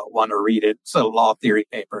ever want to read it, it's a law theory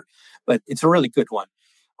paper, but it's a really good one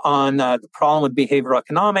on the problem with behavioral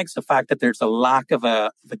economics, the fact that there's a lack of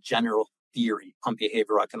a general theory on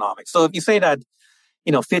behavioral economics. So if you say that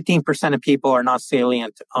 15% of people are not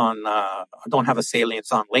salient on, don't have a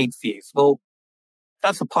salience on late fees. Well,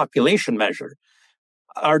 that's a population measure.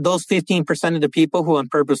 Are those 15% of the people who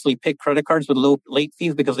unpurposely pick credit cards with low late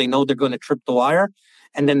fees because they know they're going to trip the wire,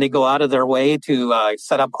 and then they go out of their way to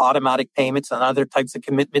set up automatic payments and other types of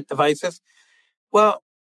commitment devices? Well,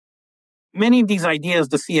 many of these ideas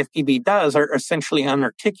the CFPB does are essentially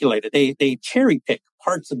unarticulated. They cherry pick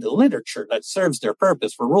parts of the literature that serves their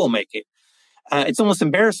purpose for rulemaking. It's almost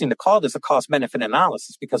embarrassing to call this a cost-benefit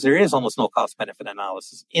analysis because there is almost no cost-benefit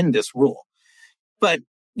analysis in this rule. But,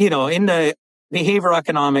 in the behavioral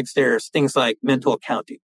economics, there's things like mental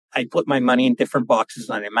accounting. I put my money in different boxes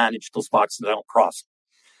and I manage those boxes. I don't cross them.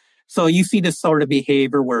 So you see this sort of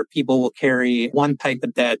behavior where people will carry one type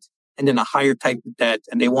of debt and then a higher type of debt,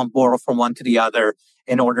 and they won't borrow from one to the other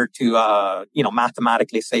in order to,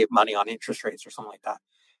 mathematically save money on interest rates or something like that.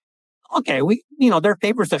 Okay, there are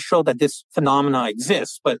papers that show that this phenomena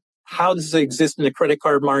exists, but how does it exist in the credit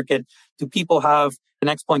card market? Do people have, the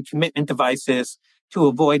next point, commitment devices to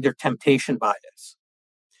avoid their temptation bias?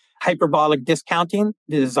 Hyperbolic discounting,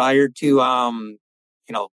 the desire to,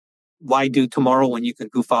 why do tomorrow when you can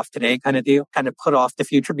goof off today kind of deal, kind of put off the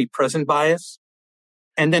future, be present bias.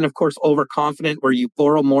 And then, of course, overconfident, where you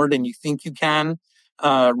borrow more than you think you can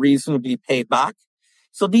reasonably pay back.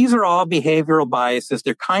 So these are all behavioral biases.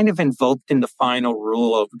 They're kind of invoked in the final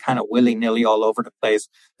rule of kind of willy-nilly all over the place.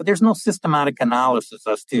 But there's no systematic analysis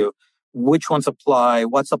as to which ones apply,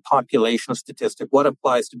 what's a population statistic, what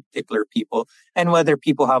applies to particular people, and whether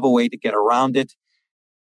people have a way to get around it.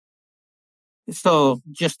 So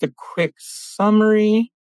just a quick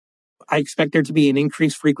summary. I expect there to be an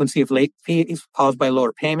increased frequency of late fees caused by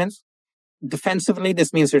lower payments. Defensively,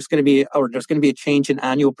 this means there's going to be a change in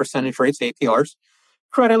annual percentage rates, APRs.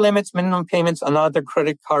 Credit limits, minimum payments, and other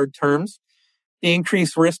credit card terms. The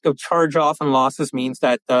increased risk of charge-off and losses means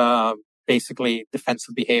that basically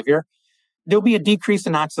defensive behavior. There'll be a decrease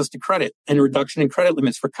in access to credit and a reduction in credit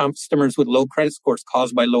limits for customers with low credit scores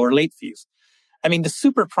caused by lower late fees. I mean, the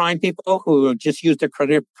super prime people who just use their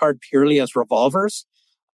credit card purely as revolvers,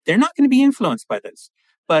 they're not going to be influenced by this.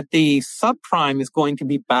 But the subprime is going to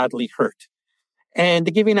be badly hurt. And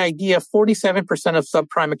to give you an idea, 47% of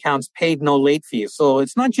subprime accounts paid no late fees. So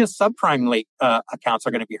it's not just subprime late accounts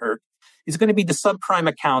are going to be hurt. It's going to be the subprime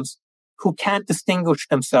accounts who can't distinguish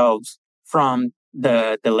themselves from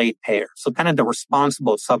the late payer. So kind of the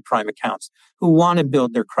responsible subprime accounts who want to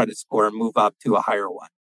build their credit score and move up to a higher one.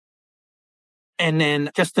 And then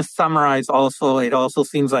just to summarize also, it also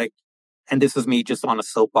seems like, and this is me just on a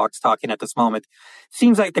soapbox talking at this moment,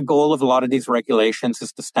 seems like the goal of a lot of these regulations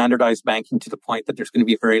is to standardize banking to the point that there's going to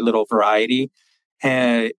be very little variety.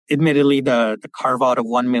 Admittedly, the carve out of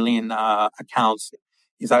 1 million accounts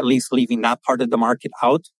is at least leaving that part of the market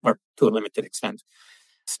out, or to a limited extent.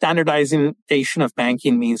 Standardization of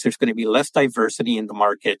banking means there's going to be less diversity in the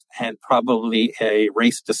market and probably a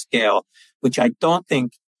race to scale, which I don't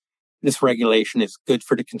think this regulation is good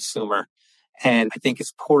for the consumer. And I think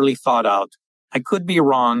it's poorly thought out. I could be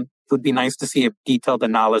wrong. It would be nice to see a detailed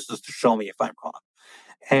analysis to show me if I'm wrong.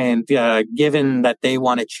 And given that they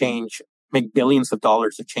want to make billions of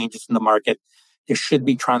dollars of changes in the market, there should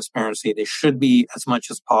be transparency. There should be, as much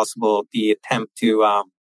as possible, the attempt to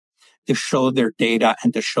show their data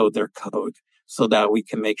and to show their code so that we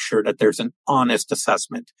can make sure that there's an honest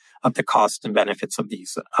assessment of the costs and benefits of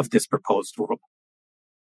this proposed rule.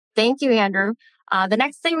 Thank you, Andrew. The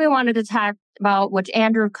next thing we wanted to talk about, which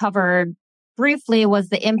Andrew covered briefly, was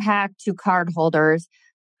the impact to cardholders.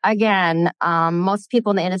 Again, most people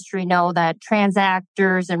in the industry know that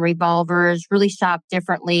transactors and revolvers really shop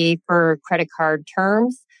differently for credit card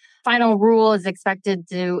terms. Final rule is expected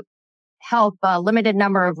to help a limited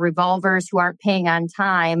number of revolvers who aren't paying on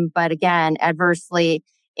time, but again, adversely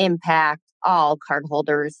impact all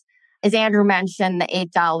cardholders. As Andrew mentioned, the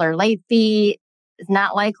 $8 late fee is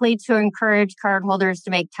not likely to encourage cardholders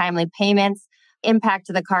to make timely payments. Impact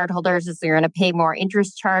to the cardholders is they're going to pay more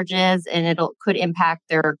interest charges, and it could impact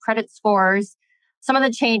their credit scores. Some of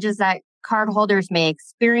the changes that cardholders may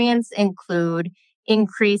experience include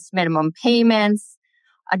increased minimum payments,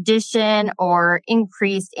 addition or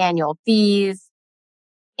increased annual fees,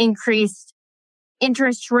 increased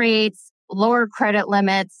interest rates, lower credit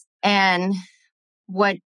limits, and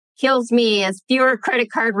what kills me is fewer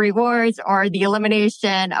credit card rewards or the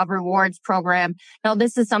elimination of rewards program. Now,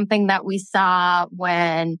 this is something that we saw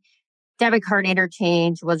when debit card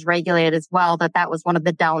interchange was regulated as well, that was one of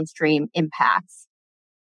the downstream impacts.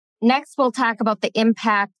 Next, we'll talk about the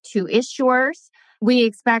impact to issuers. We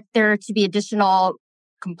expect there to be additional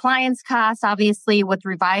compliance costs, obviously, with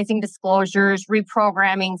revising disclosures,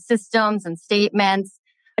 reprogramming systems and statements.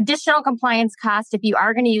 Additional compliance costs, if you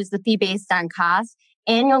are going to use the fee based on cost,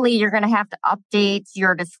 annually, you're going to have to update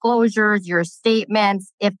your disclosures, your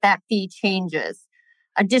statements, if that fee changes.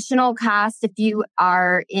 Additional costs, if you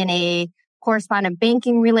are in a correspondent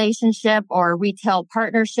banking relationship or retail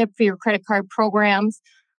partnership for your credit card programs,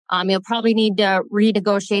 you'll probably need to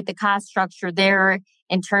renegotiate the cost structure there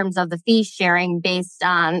in terms of the fee sharing based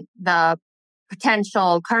on the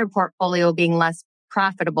potential card portfolio being less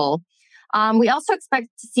profitable. We also expect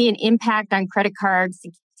to see an impact on credit card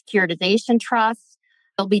securitization trusts.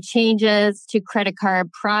 There'll be changes to credit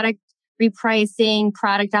card product repricing,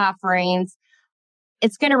 product offerings.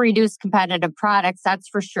 It's going to reduce competitive products, that's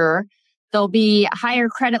for sure. There'll be higher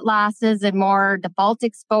credit losses and more default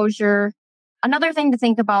exposure. Another thing to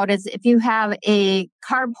think about is if you have a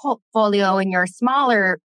card portfolio in your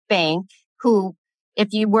smaller bank, who, if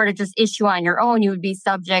you were to just issue on your own, you would be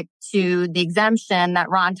subject to the exemption that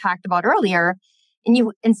Ron talked about earlier, and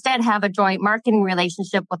you instead have a joint marketing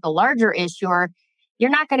relationship with a larger issuer, you're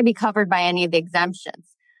not going to be covered by any of the exemptions.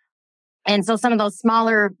 And so some of those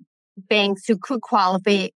smaller banks who could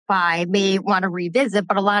qualify may want to revisit,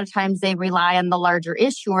 but a lot of times they rely on the larger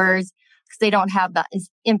issuers because they don't have the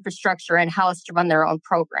infrastructure in-house to run their own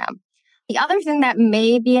program. The other thing that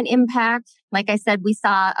may be an impact, like I said, we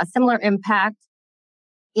saw a similar impact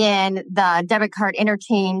in the debit card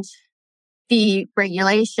interchange fee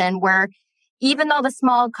regulation, where even though the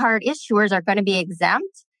small card issuers are going to be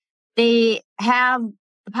exempt, they have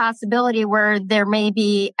the possibility where there may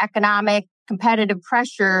be economic competitive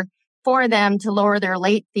pressure for them to lower their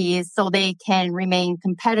late fees so they can remain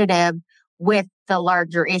competitive with the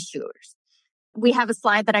larger issuers. We have a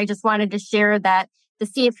slide that I just wanted to share that the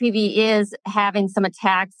CFPB is having some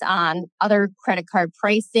attacks on other credit card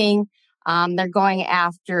pricing. They're going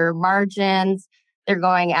after margins. They're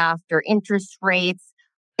going after interest rates.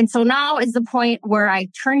 And so now is the point where I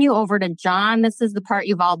turn you over to John. This is the part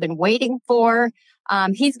you've all been waiting for.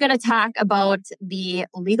 He's going to talk about the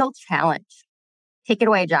legal challenge. Take it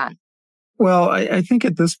away, John. Well, I think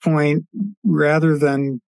at this point, rather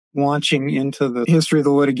than launching into the history of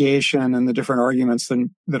the litigation and the different arguments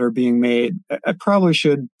that are being made, I probably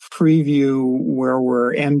should preview where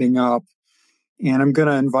we're ending up. And I'm going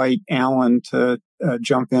to invite Alan to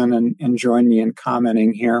jump in and join me in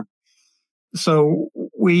commenting here. So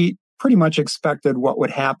we pretty much expected what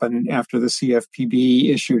would happen after the CFPB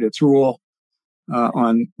issued its rule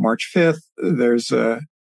on March 5th. There's a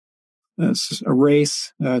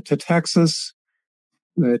race to Texas.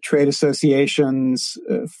 The trade associations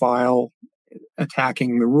file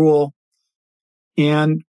attacking the rule.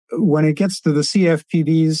 And when it gets to the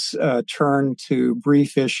CFPB's turn to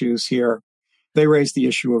brief issues here, they raise the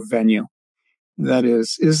issue of venue. That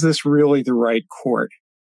is this really the right court?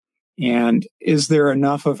 And is there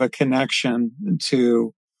enough of a connection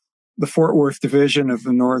to the Fort Worth division of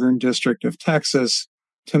the Northern District of Texas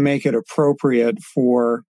to make it appropriate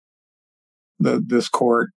for this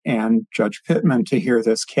court and Judge Pittman to hear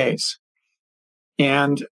this case?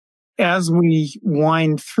 And as we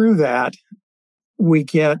wind through that, we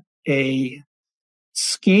get a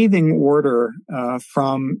scathing order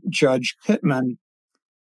from Judge Pittman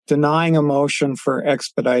denying a motion for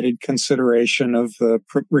expedited consideration of the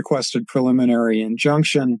requested preliminary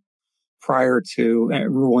injunction prior to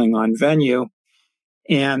ruling on venue.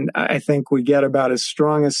 And I think we get about as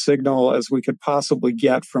strong a signal as we could possibly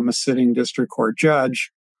get from a sitting district court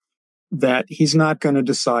judge that he's not going to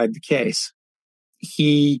decide the case.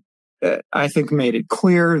 He, I think, made it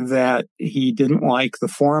clear that he didn't like the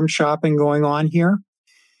forum shopping going on here.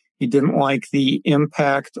 He didn't like the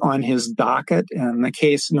impact on his docket and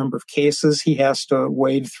the number of cases he has to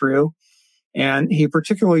wade through. And he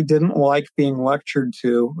particularly didn't like being lectured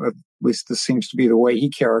to, at least this seems to be the way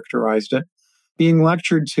he characterized it, being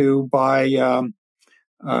lectured to by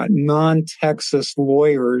non-Texas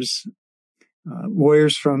lawyers,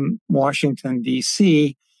 lawyers from Washington,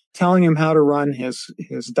 D.C., telling him how to run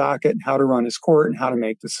his docket, how to run his court, and how to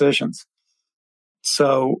make decisions.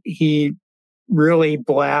 So he really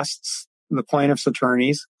blasts the plaintiff's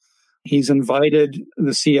attorneys. He's invited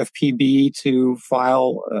the CFPB to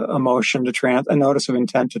file a motion to a notice of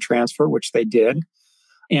intent to transfer, which they did,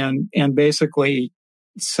 and basically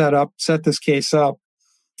set this case up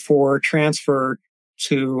for transfer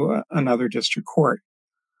to another district court.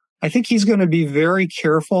 I think he's going to be very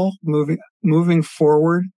careful moving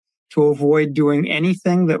forward to avoid doing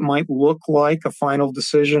anything that might look like a final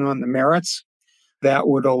decision on the merits that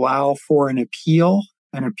would allow for an appeal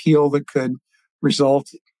that could result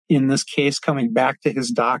in this case coming back to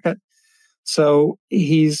his docket. So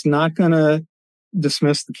he's not going to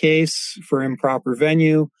dismiss the case for improper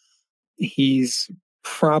venue. He's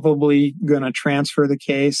probably going to transfer the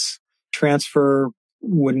case. Transfer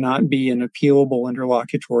would not be an appealable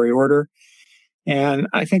interlocutory order. And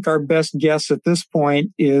I think our best guess at this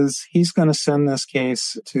point is he's going to send this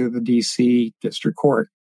case to the D.C. District Court.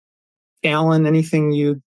 Alan, anything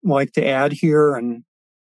you'd like to add here? And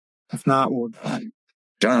if not, we'll...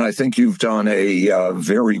 John, I think you've done a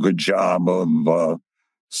very good job of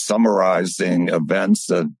summarizing events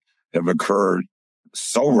that have occurred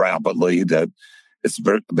so rapidly that it's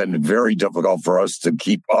been very difficult for us to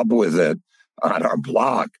keep up with it on our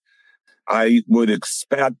blog. I would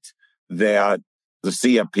expect that the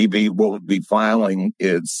CFPB will be filing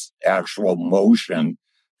its actual motion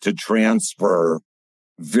to transfer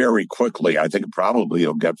very quickly. I think probably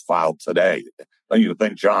it'll get filed today. Don't you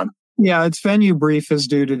think, John? Yeah, its venue brief is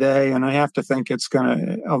due today, and I have to think it's going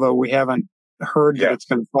to, although we haven't heard that it's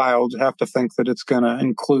been filed, I have to think that it's going to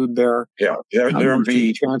include their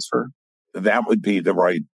transfer. That would be the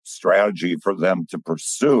right strategy for them to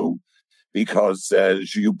pursue because,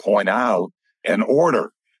 as you point out, an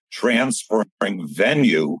order transferring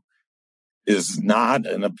venue is not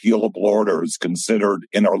an appealable order. It's considered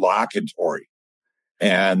interlocutory.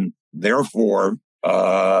 And therefore,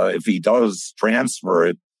 if he does transfer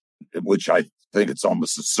it, which I think it's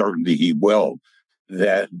almost a certainty he will,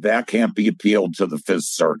 that can't be appealed to the Fifth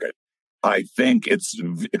Circuit. I think it's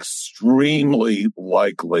extremely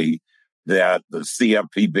likely that the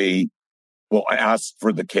CFPB will ask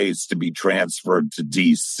for the case to be transferred to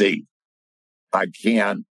D.C. I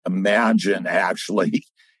can't imagine actually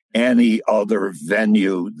any other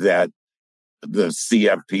venue that the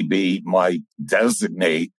CFPB might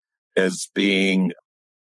designate as being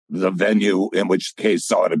the venue in which the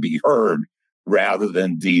case ought to be heard rather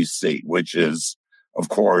than D.C., which is, of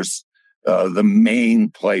course, the main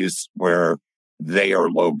place where they are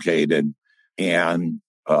located. And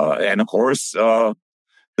of course,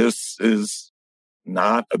 this is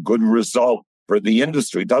not a good result for the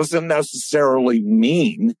industry. Doesn't necessarily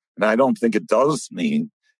mean, and I don't think it does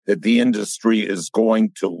mean, that the industry is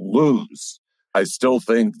going to lose. I still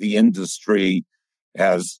think the industry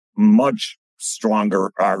has much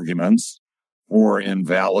stronger arguments for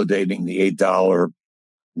invalidating the $8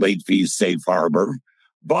 late fee safe harbor,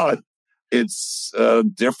 but it's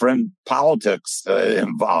different politics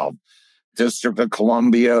involved. District of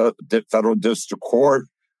Columbia, Federal District Court,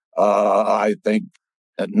 I think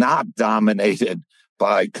not dominated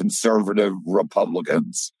by conservative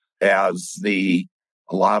Republicans as a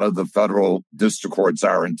lot of the federal district courts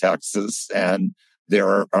are in Texas, and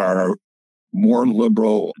there are more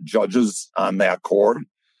liberal judges on that court.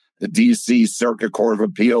 The D.C. Circuit Court of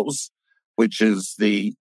Appeals, which is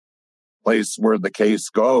the place where the case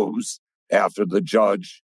goes after the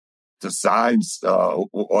judge decides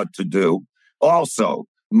what to do, also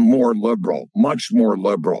more liberal, much more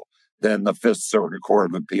liberal than the Fifth Circuit Court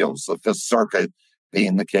of Appeals. The Fifth Circuit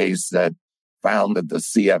being the case that found that the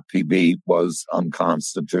CFPB was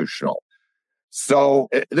unconstitutional. So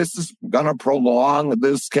this is going to prolong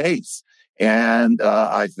this case. And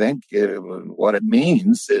I think what it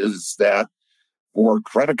means is that for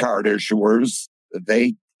credit card issuers,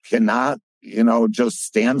 they cannot just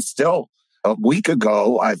stand still. A week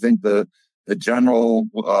ago, I think the general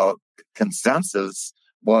consensus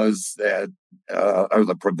was that, or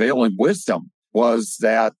the prevailing wisdom was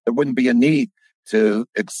that there wouldn't be a need to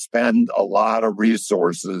expend a lot of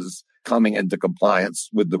resources coming into compliance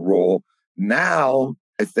with the rule. Now,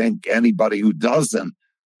 I think anybody who doesn't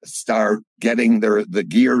start getting the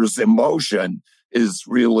gears in motion is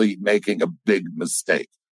really making a big mistake,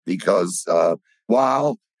 because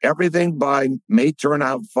while everything may turn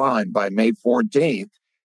out fine by May 14th,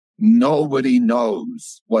 nobody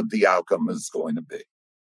knows what the outcome is going to be.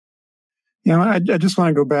 I just want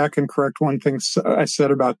to go back and correct one thing I said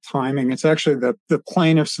about timing. It's actually the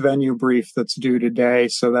plaintiff's venue brief that's due today.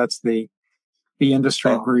 So that's the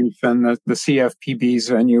industry brief, and the CFPB's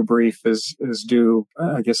venue brief is due,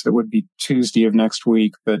 I guess it would be Tuesday of next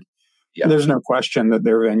week. But There's no question that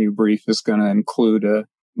their venue brief is going to include a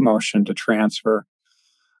motion to transfer.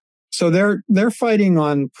 So they're fighting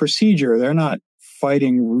on procedure. They're not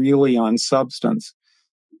fighting really on substance.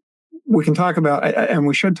 We can talk about, and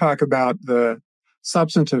we should talk about, the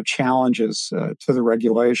substantive challenges to the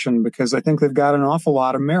regulation, because I think they've got an awful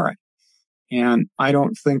lot of merit. And I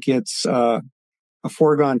don't think it's a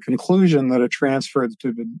foregone conclusion that a transfer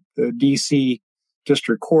to the DC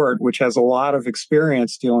District Court, which has a lot of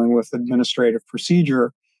experience dealing with administrative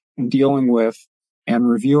procedure and dealing with and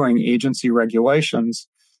reviewing agency regulations,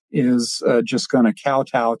 is just going to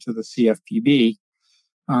kowtow to the CFPB.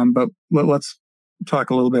 But let's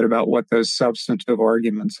talk a little bit about what those substantive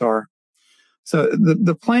arguments are. So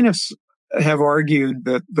the plaintiffs have argued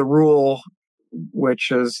that the rule,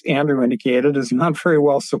 which, as Andrew indicated, is not very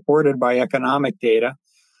well supported by economic data,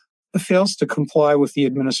 fails to comply with the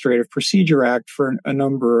Administrative Procedure Act for a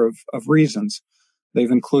number of reasons.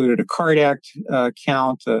 They've included a CARD Act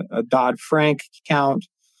count, a Dodd-Frank count,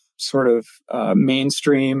 sort of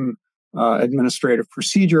mainstream Administrative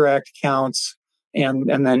Procedure Act counts, and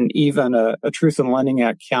then even a Truth in Lending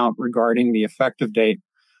Act count regarding the effective date.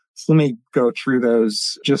 So let me go through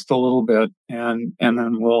those just a little bit, and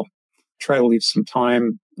then we'll try to leave some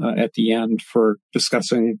time at the end for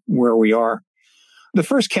discussing where we are. The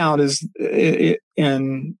first count that's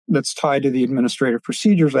tied to the Administrative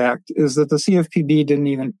Procedures Act is that the CFPB didn't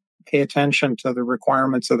even pay attention to the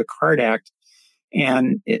requirements of the CARD Act,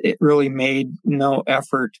 and it really made no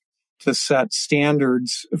effort to set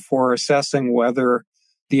standards for assessing whether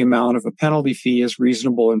the amount of a penalty fee is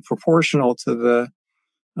reasonable and proportional to the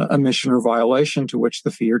omission or violation to which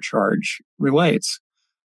the fee or charge relates.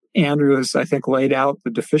 Andrew has, I think, laid out the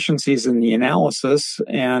deficiencies in the analysis,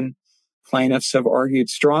 and plaintiffs have argued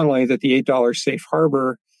strongly that the $8 safe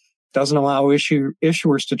harbor doesn't allow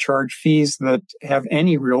issuers to charge fees that have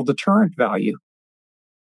any real deterrent value.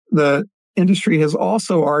 The industry has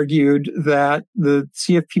also argued that the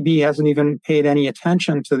CFPB hasn't even paid any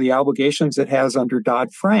attention to the obligations it has under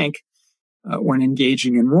Dodd-Frank when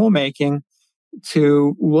engaging in rulemaking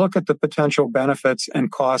to look at the potential benefits and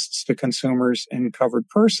costs to consumers and covered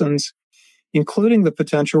persons, including the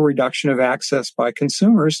potential reduction of access by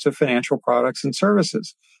consumers to financial products and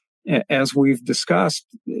services. As we've discussed,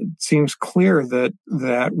 it seems clear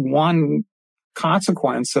that one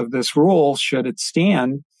consequence of this rule, should it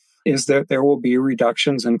stand, is that there will be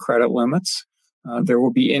reductions in credit limits, there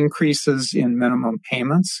will be increases in minimum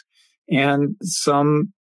payments, and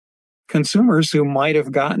some consumers who might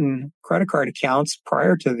have gotten credit card accounts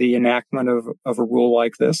prior to the enactment of a rule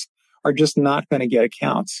like this are just not going to get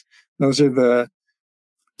accounts. Those are the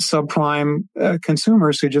subprime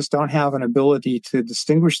consumers who just don't have an ability to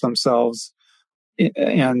distinguish themselves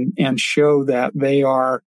and show that they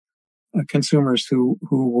are consumers who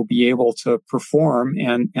will be able to perform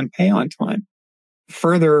and pay on time.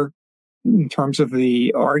 Further, in terms of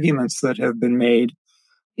the arguments that have been made,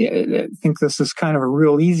 I think this is kind of a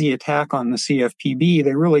real easy attack on the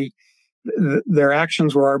CFPB. Their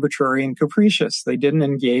actions were arbitrary and capricious. They didn't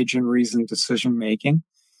engage in reasoned decision making.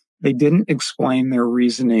 They didn't explain their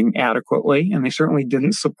reasoning adequately, and they certainly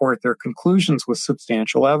didn't support their conclusions with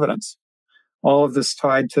substantial evidence. All of this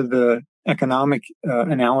tied to the economic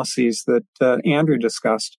analyses that Andrew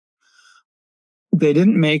discussed. They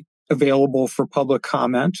didn't make available for public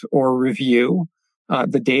comment or review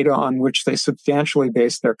the data on which they substantially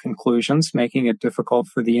based their conclusions, making it difficult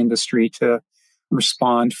for the industry to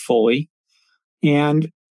respond fully.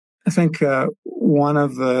 And I think one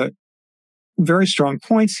of the very strong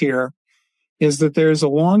points here is that there's a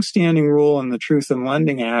longstanding rule in the Truth in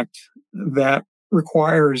Lending Act that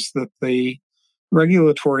requires that the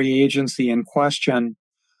regulatory agency in question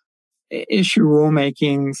issue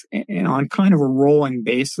rulemakings on kind of a rolling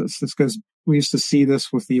basis. It's because we used to see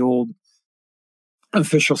this with the old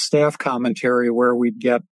official staff commentary where we'd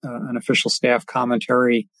get an official staff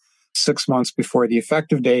commentary 6 months before the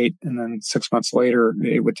effective date, and then 6 months later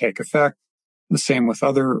it would take effect. The same with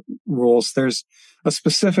other rules. There's a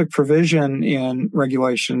specific provision in in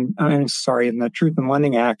the Truth in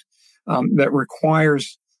Lending Act that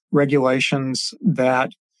requires regulations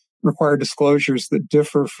that require disclosures that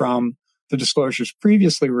differ from the disclosures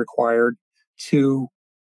previously required to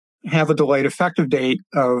have a delayed effective date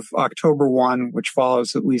of October 1, which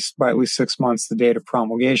follows by at least 6 months the date of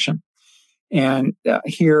promulgation. And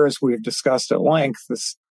here, as we've discussed at length,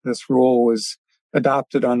 this rule was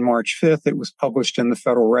adopted on March 5th. It was published in the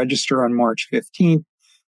Federal Register on March 15th,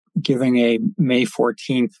 giving a May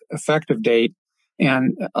 14th effective date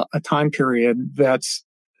and a time period that's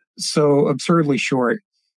so absurdly short.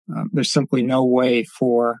 There's simply no way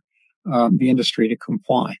for the industry to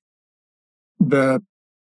comply. The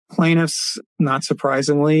plaintiffs, not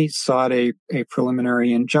surprisingly, sought a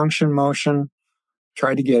preliminary injunction motion,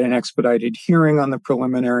 tried to get an expedited hearing on the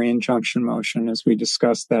preliminary injunction motion. As we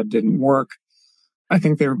discussed, that didn't work. I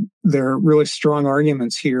think there are really strong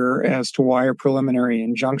arguments here as to why a preliminary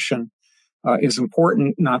injunction is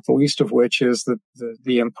important, not the least of which is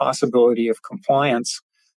the impossibility of compliance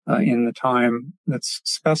in the time that's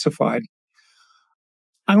specified.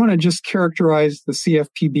 I want to just characterize the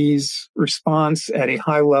CFPB's response at a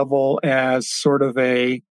high level as sort of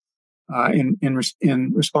in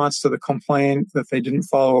response to the complaint that they didn't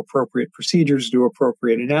follow appropriate procedures, do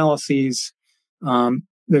appropriate analyses.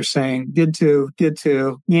 They're saying did to,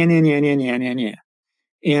 yeah.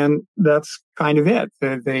 And that's kind of it.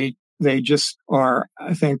 They just are,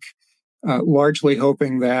 I think, largely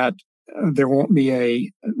hoping that there won't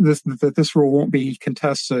be that this rule won't be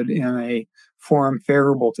contested in a forum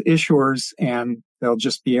favorable to issuers, and they'll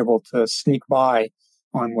just be able to sneak by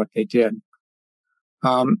on what they did.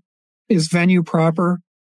 Is venue proper?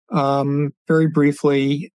 Very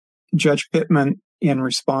briefly, Judge Pittman, in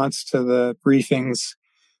response to the briefings,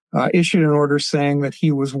 issued an order saying that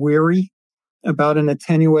he was wary about an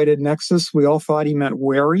attenuated nexus. We all thought he meant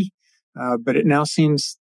wary, but it now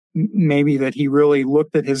seems maybe that he really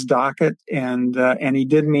looked at his docket and he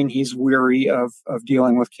did mean he's weary of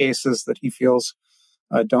dealing with cases that he feels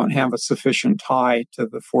don't have a sufficient tie to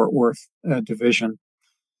the Fort Worth division.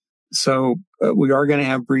 So we are going to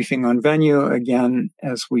have briefing on venue. Again,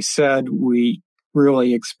 as we said, we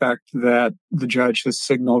really expect that the judge has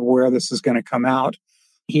signaled where this is going to come out.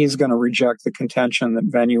 He's going to reject the contention that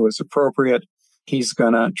venue is appropriate. He's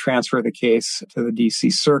going to transfer the case to the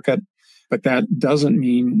DC Circuit. But that doesn't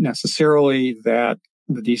mean necessarily that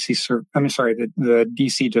the DC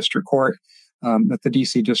District Court, that the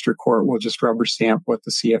DC District Court will just rubber stamp what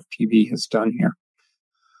the CFPB has done here.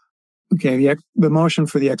 Okay, the motion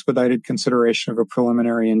for the expedited consideration of a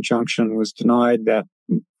preliminary injunction was denied. That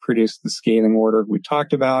produced the scathing order we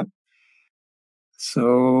talked about.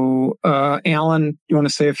 So, Alan, you want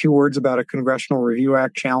to say a few words about a Congressional Review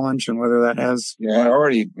Act challenge and whether that has... Yeah, I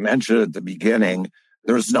already mentioned at the beginning,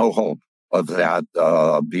 there's no hope of that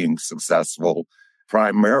being successful,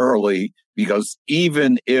 primarily because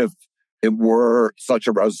even if it were such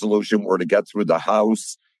a resolution were to get through the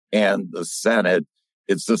House and the Senate,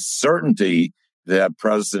 it's a certainty that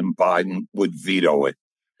President Biden would veto it,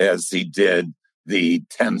 as he did the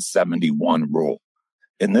 1071 rule.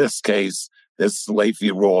 In this case, this late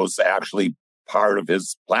fee rule is actually part of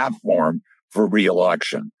his platform for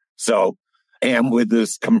re-election. So, and with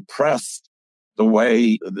this compressed, the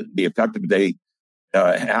way the effective date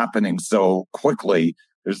happening so quickly,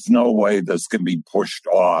 there's no way this can be pushed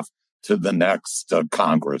off to the next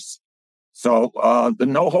Congress. So there's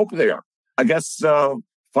no hope there. I guess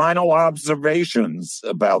final observations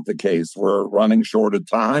about the case. We're running short of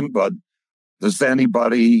time, but does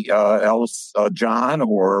anybody else, John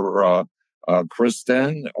or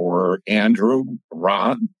Kristen or Andrew,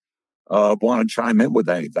 Ron, want to chime in with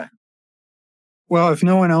anything? Well, if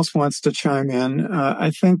no one else wants to chime in,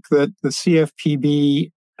 I think that the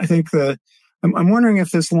CFPB, I'm wondering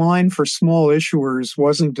if this line for small issuers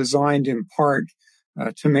wasn't designed in part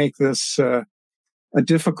to make this a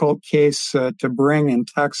difficult case to bring in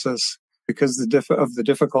Texas because of the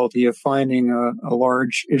difficulty of finding a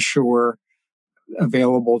large issuer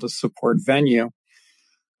available to support venue.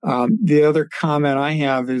 The other comment I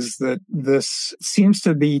have is that this seems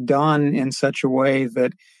to be done in such a way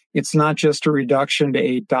that it's not just a reduction to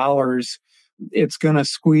 $8. It's going to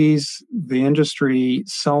squeeze the industry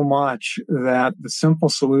so much that the simple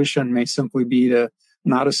solution may simply be to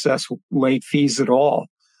not assess late fees at all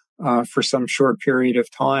for some short period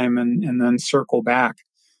of time and then circle back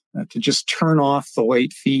to just turn off the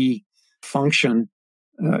late fee function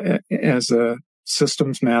as a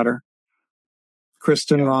systems matter.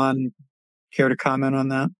 Kristen, Ron, care to comment on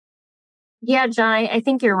that? Yeah, John, I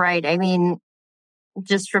think you're right. I mean,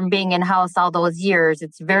 just from being in-house all those years,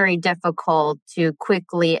 it's very difficult to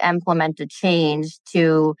quickly implement a change,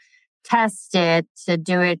 to test it, to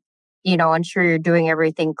do it, ensure you're doing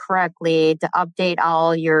everything correctly, to update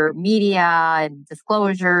all your media and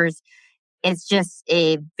disclosures. It's just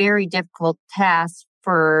a very difficult task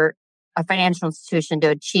for a financial institution to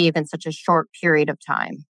achieve in such a short period of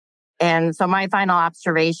time. And so my final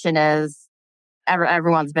observation is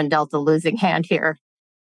everyone's been dealt a losing hand here.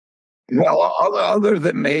 Well, other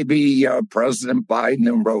than maybe President Biden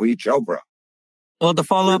and Rohit Chopra. Well, to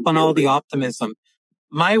follow up on all the optimism,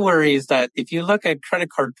 my worry is that if you look at credit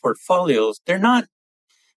card portfolios, we're not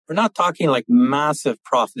talking like massive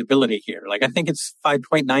profitability here. Like I think it's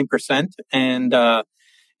 5.9% and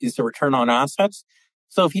is the return on assets.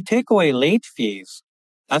 So if you take away late fees,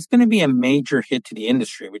 that's going to be a major hit to the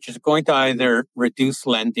industry, which is going to either reduce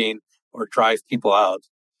lending or drive people out.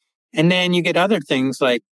 And then you get other things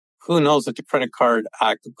like, who knows if the Credit Card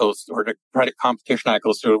Act goes, or the Credit Competition Act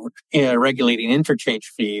goes through regulating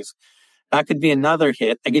interchange fees. That could be another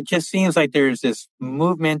hit. Like it just seems like there's this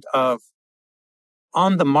movement of,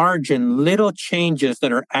 on the margin, little changes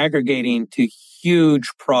that are aggregating to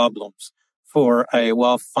huge problems for a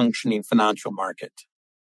well-functioning financial market.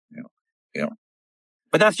 Yeah.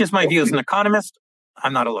 But that's just my view as an economist.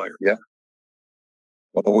 I'm not a lawyer. Yeah.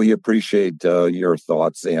 Well, we appreciate your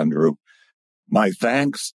thoughts, Andrew. My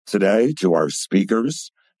thanks today to our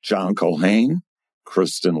speakers, John Culhane,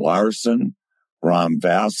 Kristen Larson, Ron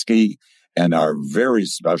Vasky, and our very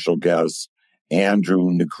special guest,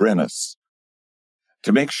 Andrew Nigrinis.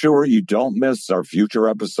 To make sure you don't miss our future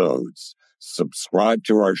episodes, subscribe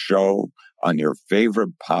to our show on your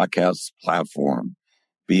favorite podcast platform,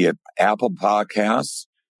 be it Apple Podcasts,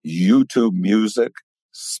 YouTube Music,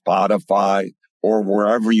 Spotify, or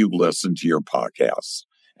wherever you listen to your podcasts.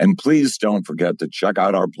 And please don't forget to check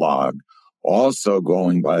out our blog, also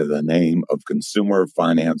going by the name of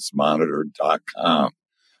consumerfinancemonitor.com,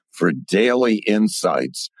 for daily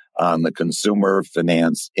insights on the consumer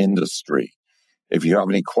finance industry. If you have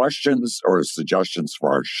any questions or suggestions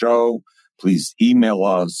for our show, please email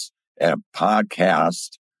us at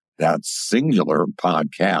podcast, that's singular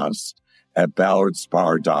podcast, at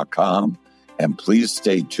ballardspar.com. And please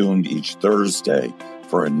stay tuned each Thursday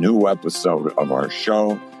for a new episode of our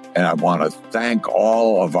show. And I want to thank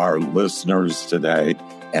all of our listeners today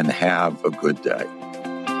and have a good day.